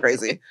going to go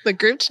crazy. The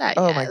group chat,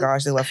 Oh my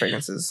gosh, they love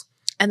fragrances.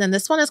 And then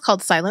this one is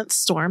called Silent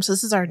Storm. So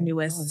this is our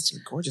newest. Oh, this is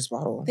a gorgeous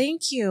bottle.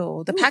 Thank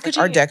you. The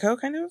packaging. Like Art Deco,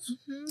 kind of?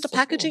 Mm-hmm. The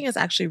packaging is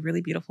actually really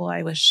beautiful.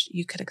 I wish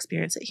you could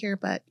experience it here,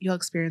 but you'll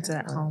experience it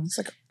at home. It's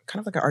like kind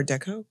of like an Art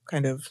Deco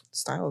kind of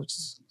style, which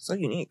is so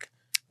unique.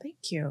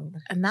 Thank you.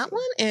 And that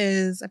one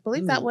is, I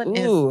believe that one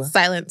is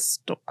Silent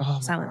Storm.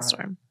 Silent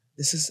Storm.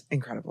 This is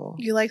incredible.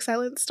 You like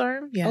Silent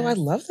Storm? Yeah. Oh, I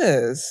love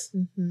this.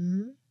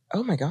 Mm-hmm.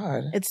 Oh my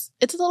God. It's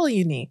a little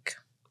unique.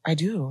 I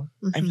do.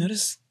 Mm-hmm. I've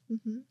noticed.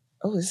 Mm-hmm.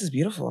 Oh, this is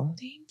beautiful.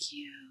 Thank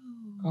you.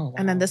 Oh, wow.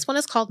 And then this one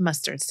is called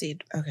Mustard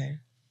Seed. Okay.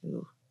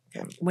 Ooh.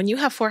 Okay. When you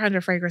have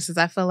 400 fragrances,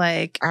 I feel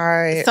like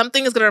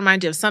something is going to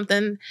remind you of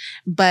something,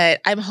 but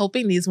I'm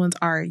hoping these ones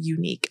are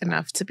unique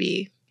enough to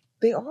be.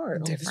 They are.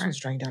 Different. Oh, this one's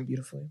drying down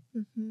beautifully.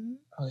 Mm-hmm.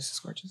 Oh, this is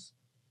gorgeous.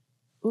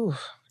 Ooh.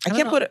 I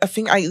can't put a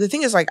finger. The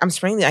thing is, like, I'm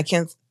spraying it. I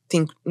can't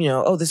think,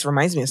 this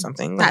reminds me of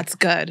something. Like, that's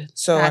good.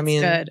 So, that's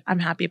good. I'm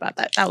happy about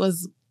that. That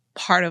was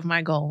part of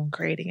my goal in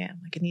creating it.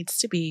 Like, it needs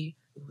to be.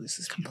 Ooh, this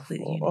is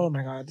completely unique. Oh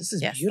my God, this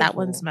is beautiful. That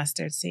one's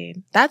Mustard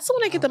Seed. That's the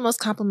one I get the most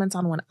compliments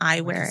on when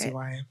I wear it.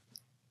 Why?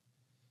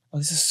 Oh,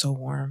 this is so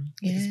warm.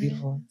 Yes, it's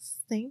beautiful.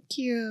 Thank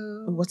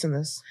you. Ooh, what's in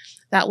this?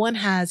 That one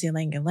has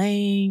ylang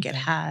ylang. It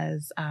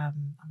has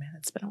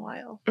it's been a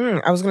while.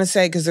 I was gonna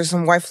say because there's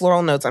some white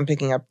floral notes I'm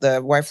picking up. The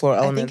white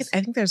floral elements.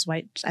 I think there's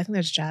white. I think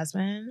there's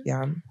jasmine.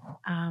 Yeah.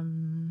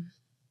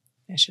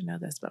 I should know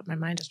this, but my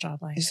mind just draw a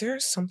blank. Is there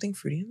something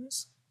fruity in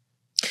this?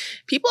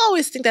 People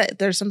always think that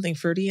there's something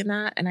fruity in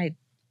that, and I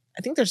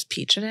think there's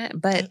peach in it,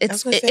 but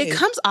it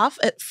comes off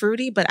at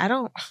fruity, but I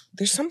don't.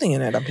 There's something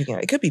in it I'm picking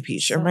up. It could be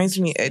peach.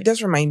 It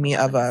does remind me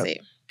of a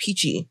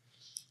peachy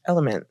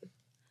element,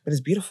 but it's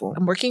beautiful.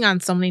 I'm working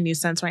on so many new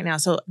scents right now.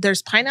 So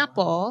there's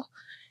pineapple,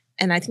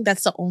 and I think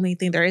that's the only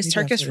thing. There is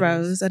Turkish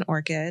rose and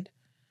orchid.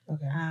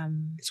 Okay.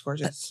 It's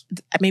gorgeous.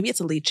 Maybe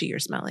it's a lychee you're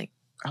smelling.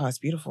 Oh, it's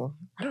beautiful.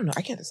 I don't know.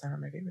 I can't decide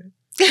on my favorite.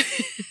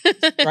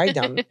 Right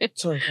down.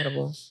 So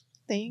incredible.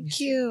 Thank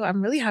you.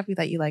 I'm really happy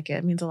that you like it.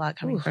 It means a lot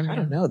coming from you. I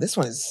don't know. This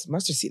one is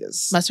mustard seed.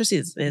 Mustard seed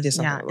is it's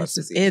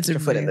put your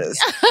foot in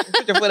this.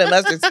 Put your foot in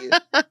mustard seed.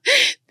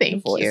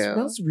 Thank you. It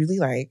smells really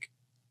like,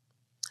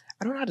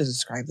 I don't know how to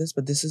describe this,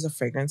 but this is a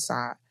fragrance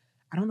that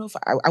I don't know if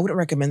I wouldn't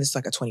recommend this to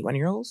like a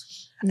 21-year-old.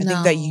 I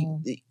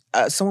think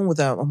that someone with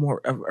a more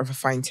of a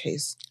fine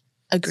taste.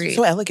 Agreed.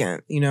 So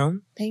elegant,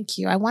 Thank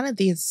you. I wanted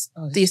these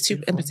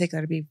two in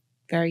particular to be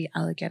very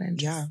elegant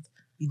and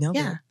you nailed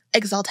it.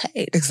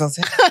 Exaltate.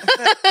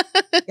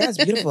 Yeah, it's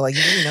beautiful. Like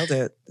you really nailed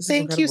it.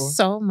 Thank you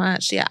so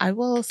much. Yeah, I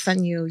will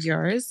send you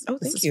yours. Oh,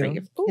 thank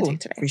you.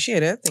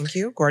 Appreciate it. Thank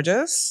you.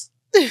 Gorgeous.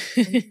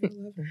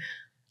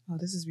 Oh,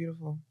 this is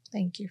beautiful.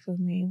 Thank you,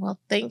 Funmi. Well,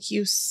 thank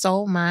you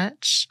so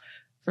much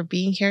for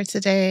being here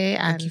today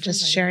and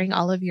just sharing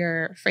all of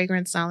your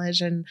fragrance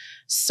knowledge, and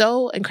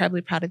so incredibly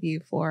proud of you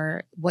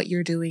for what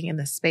you're doing in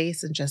the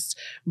space and just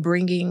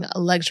bringing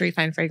luxury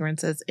fine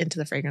fragrances into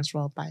the fragrance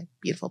world by a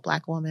beautiful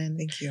Black woman.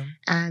 Thank you.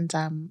 And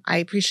I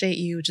appreciate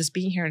you just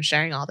being here and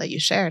sharing all that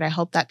you shared. I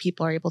hope that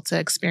people are able to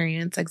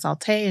experience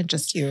Exalté and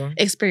just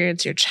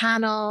experience your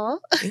channel.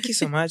 Thank you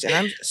so much. And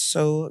I'm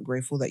so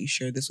grateful that you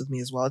shared this with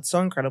me as well. It's so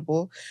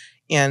incredible.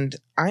 And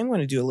I'm going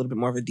to do a little bit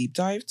more of a deep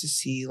dive to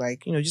see,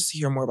 just to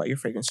hear more about your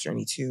fragrance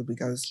journey too,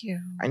 because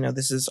I know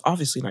this is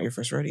obviously not your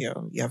first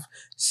rodeo. You have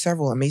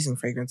several amazing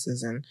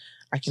fragrances, and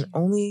I can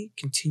only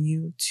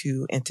continue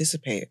to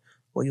anticipate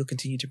what you'll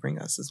continue to bring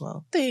us as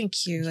well.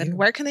 Thank you. And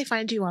where can they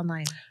find you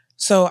online?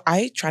 So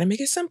I try to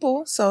make it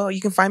simple. So you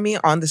can find me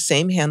on the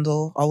same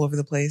handle all over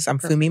the place. I'm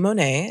Funmi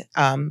Monet.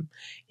 And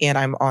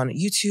I'm on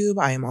YouTube.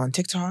 I am on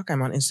TikTok.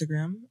 I'm on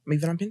Instagram. I'm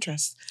even on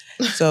Pinterest.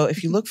 So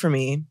if you look for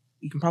me,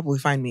 you can probably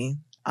find me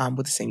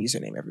with the same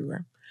username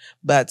everywhere.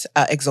 But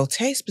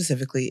Exalté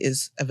specifically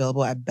is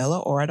available at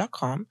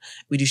bellaora.com.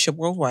 We do ship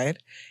worldwide.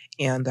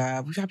 And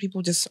we've had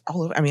people just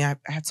all over. I mean, I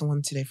had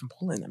someone today from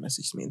Poland that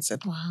messaged me and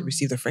said they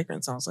received their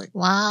fragrance. I was like,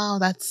 wow,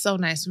 that's so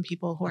nice when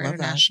people who are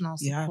international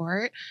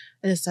support.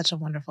 It is such a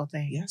wonderful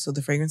thing. Yeah, so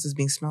the fragrance is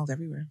being smelled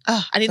everywhere.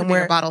 Oh, I need a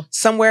bigger bottle.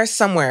 Somewhere,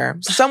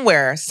 someone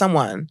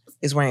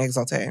is wearing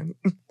Exalté.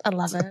 I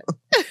love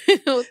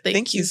it. Well,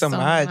 thank you so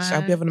much. I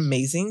hope you have an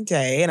amazing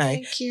day. And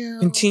I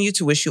continue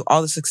to wish you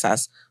all the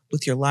success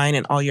with your line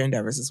and all your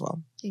endeavors as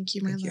well. Thank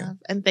you, my love.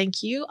 And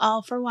thank you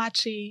all for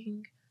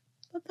watching.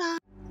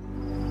 Bye-bye.